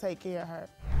had to take care of her.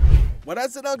 Well,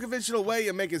 that's an unconventional way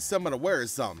of making someone aware of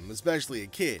something, especially a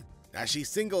kid. Now, she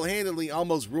single-handedly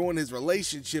almost ruined his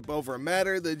relationship over a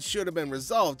matter that should have been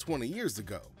resolved 20 years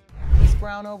ago. Ms.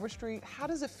 Brown Overstreet, how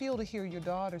does it feel to hear your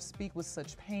daughter speak with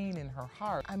such pain in her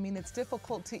heart? I mean, it's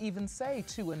difficult to even say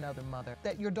to another mother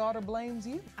that your daughter blames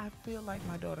you. I feel like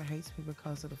my daughter hates me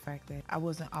because of the fact that I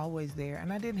wasn't always there,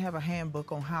 and I didn't have a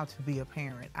handbook on how to be a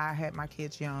parent. I had my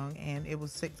kids young, and it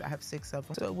was 6, I have 6 of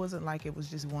them. So it wasn't like it was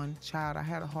just one child. I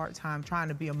had a hard time trying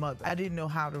to be a mother. I didn't know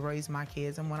how to raise my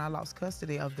kids, and when I lost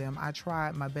custody of them, I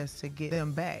tried my best to get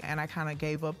them back, and I kind of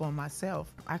gave up on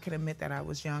myself. I can admit that I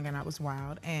was young and I was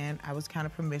wild, and I was kind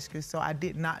of promiscuous, so I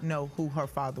did not know who her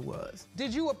father was.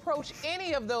 Did you approach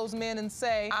any of those men and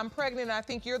say, I'm pregnant and I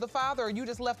think you're the father, or you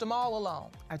just left them all alone?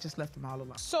 I just left them all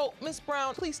alone. So, Ms.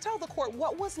 Brown, please tell the court,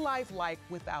 what was life like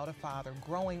without a father,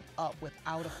 growing up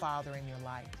without a father in your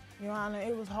life? Your Honor,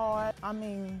 it was hard. I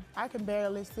mean, I can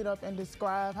barely sit up and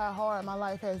describe how hard my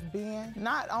life has been.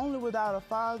 Not only without a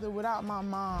father, without my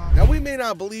mom. Now, we may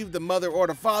not believe the mother or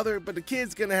the father, but the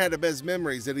kid's gonna have the best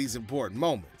memories of these important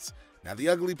moments. Now, the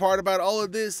ugly part about all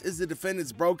of this is the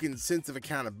defendant's broken sense of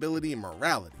accountability and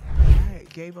morality. I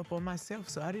gave up on myself,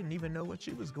 so I didn't even know what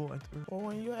she was going through. Well,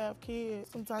 when you have kids,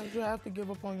 sometimes you have to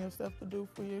give up on yourself to do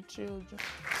for your children.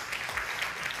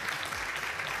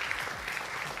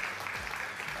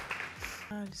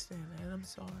 I understand that. I'm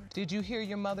sorry. Did you hear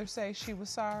your mother say she was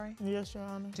sorry? Yes, Your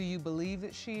Honor. Do you believe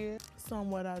that she is?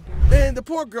 Somewhat I do. Man, the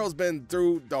poor girl's been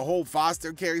through the whole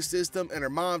foster care system, and her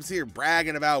mom's here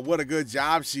bragging about what a good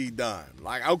job she done.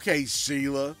 Like, okay,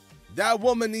 Sheila, that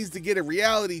woman needs to get a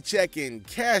reality check and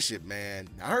cash it, man.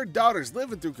 Now, her daughter's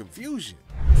living through confusion.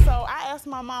 So I asked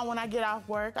my mom when I get off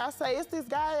work, I say, it's this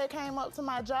guy that came up to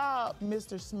my job,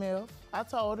 Mr. Smith. I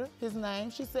told her his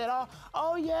name. She said,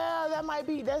 oh yeah, that might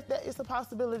be, it's a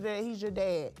possibility that he's your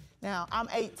dad. Now, I'm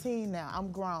 18 now,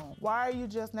 I'm grown. Why are you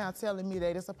just now telling me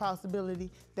that it's a possibility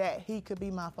that he could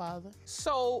be my father?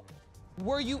 So,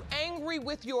 were you angry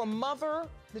with your mother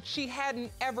that she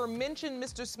hadn't ever mentioned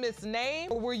Mr. Smith's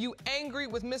name? Or were you angry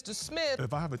with Mr. Smith?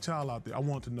 If I have a child out there, I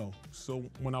want to know. So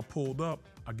when I pulled up,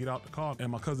 I get out the car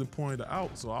and my cousin pointed her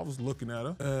out. So I was looking at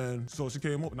her, and so she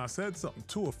came up and I said something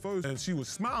to her first, and she was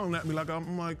smiling at me like I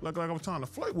was trying to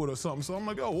flirt with her or something. So I'm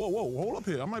like, oh, whoa, hold up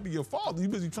here. I might be your father. You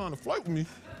busy trying to flirt with me.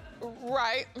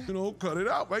 Right. You know, cut it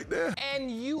out right there.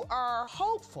 And you are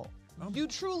hopeful. You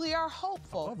truly are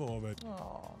hopeful. I love all that.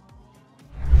 Oh.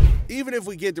 Even if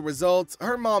we get the results,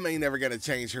 her mom ain't never gonna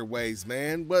change her ways,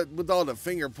 man. But with all the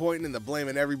finger pointing and the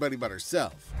blaming everybody but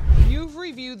herself. You've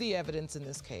reviewed the evidence in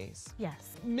this case.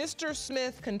 Yes. Mr.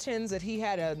 Smith contends that he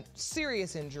had a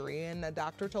serious injury and the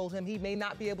doctor told him he may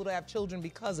not be able to have children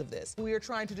because of this. We are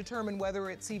trying to determine whether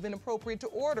it's even appropriate to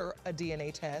order a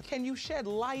DNA test. Can you shed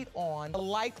light on the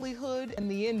likelihood and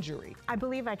the injury? I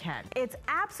believe I can. It's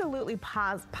absolutely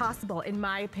possible, in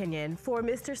my opinion, for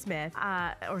Mr. Smith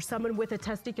or someone with a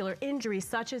testicular injury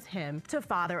such as him to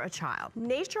father a child.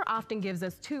 Nature often gives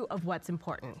us two of what's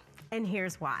important. And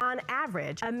here's why. On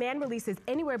average, a man releases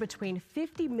anywhere between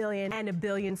 50 million and 1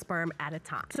 billion sperm at a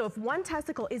time. So if one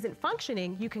testicle isn't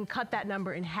functioning, you can cut that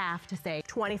number in half to say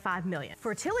 25 million.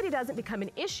 Fertility doesn't become an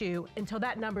issue until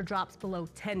that number drops below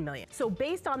 10 million. So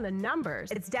based on the numbers,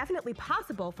 it's definitely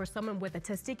possible for someone with a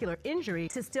testicular injury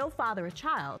to still father a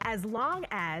child as long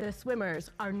as the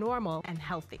swimmers are normal and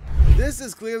healthy. This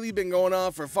has clearly been going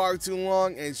on for far too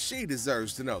long, and she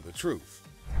deserves to know the truth.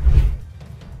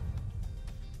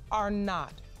 Are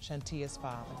not Shantia's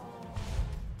father.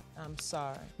 I'm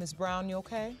sorry. Ms. Brown, you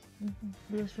okay?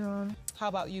 Yes, Your Honor. How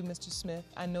about you, Mr. Smith?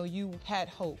 I know you had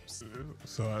hopes.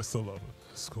 So I still love her.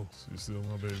 It's cool. You're still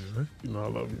my baby, man. You know I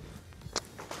love you.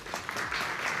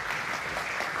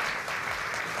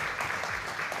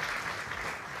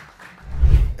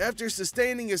 After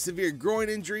sustaining a severe groin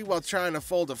injury while trying to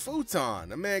fold a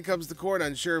futon, a man comes to court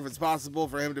unsure if it's possible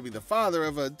for him to be the father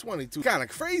of a 22. Kinda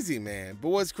crazy, man. But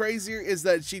what's crazier is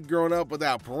that she'd grown up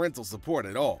without parental support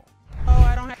at all. Oh,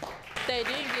 I don't have. They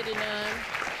didn't get it done.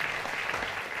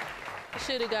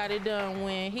 Should have got it done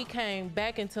when he came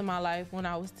back into my life when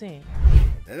I was 10.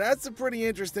 And that's a pretty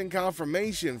interesting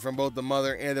confirmation from both the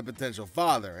mother and the potential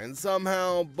father, and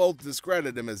somehow both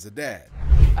discredit him as a dad.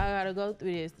 I gotta go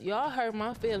through this. Y'all hurt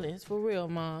my feelings, for real,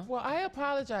 Mom. Well, I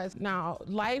apologize. Now,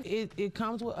 life, it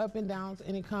comes with up and downs,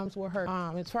 and it comes with hurt.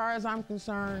 As far as I'm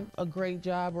concerned, a great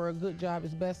job or a good job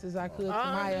as best as I could to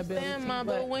my ability. I understand, Mom,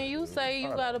 but when you say you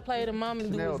gotta play the mom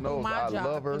and do my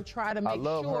job and try to make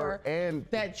sure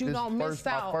that you don't miss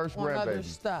out on other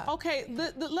stuff. Okay,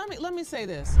 let me say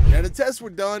this. Now, the tests were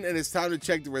done, and it's time to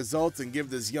check the results and give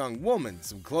this young woman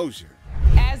some closure.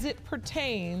 As it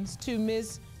pertains to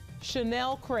Ms.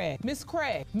 Chanel Craig. Miss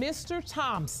Craig, Mr.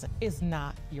 Thompson is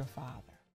not your father.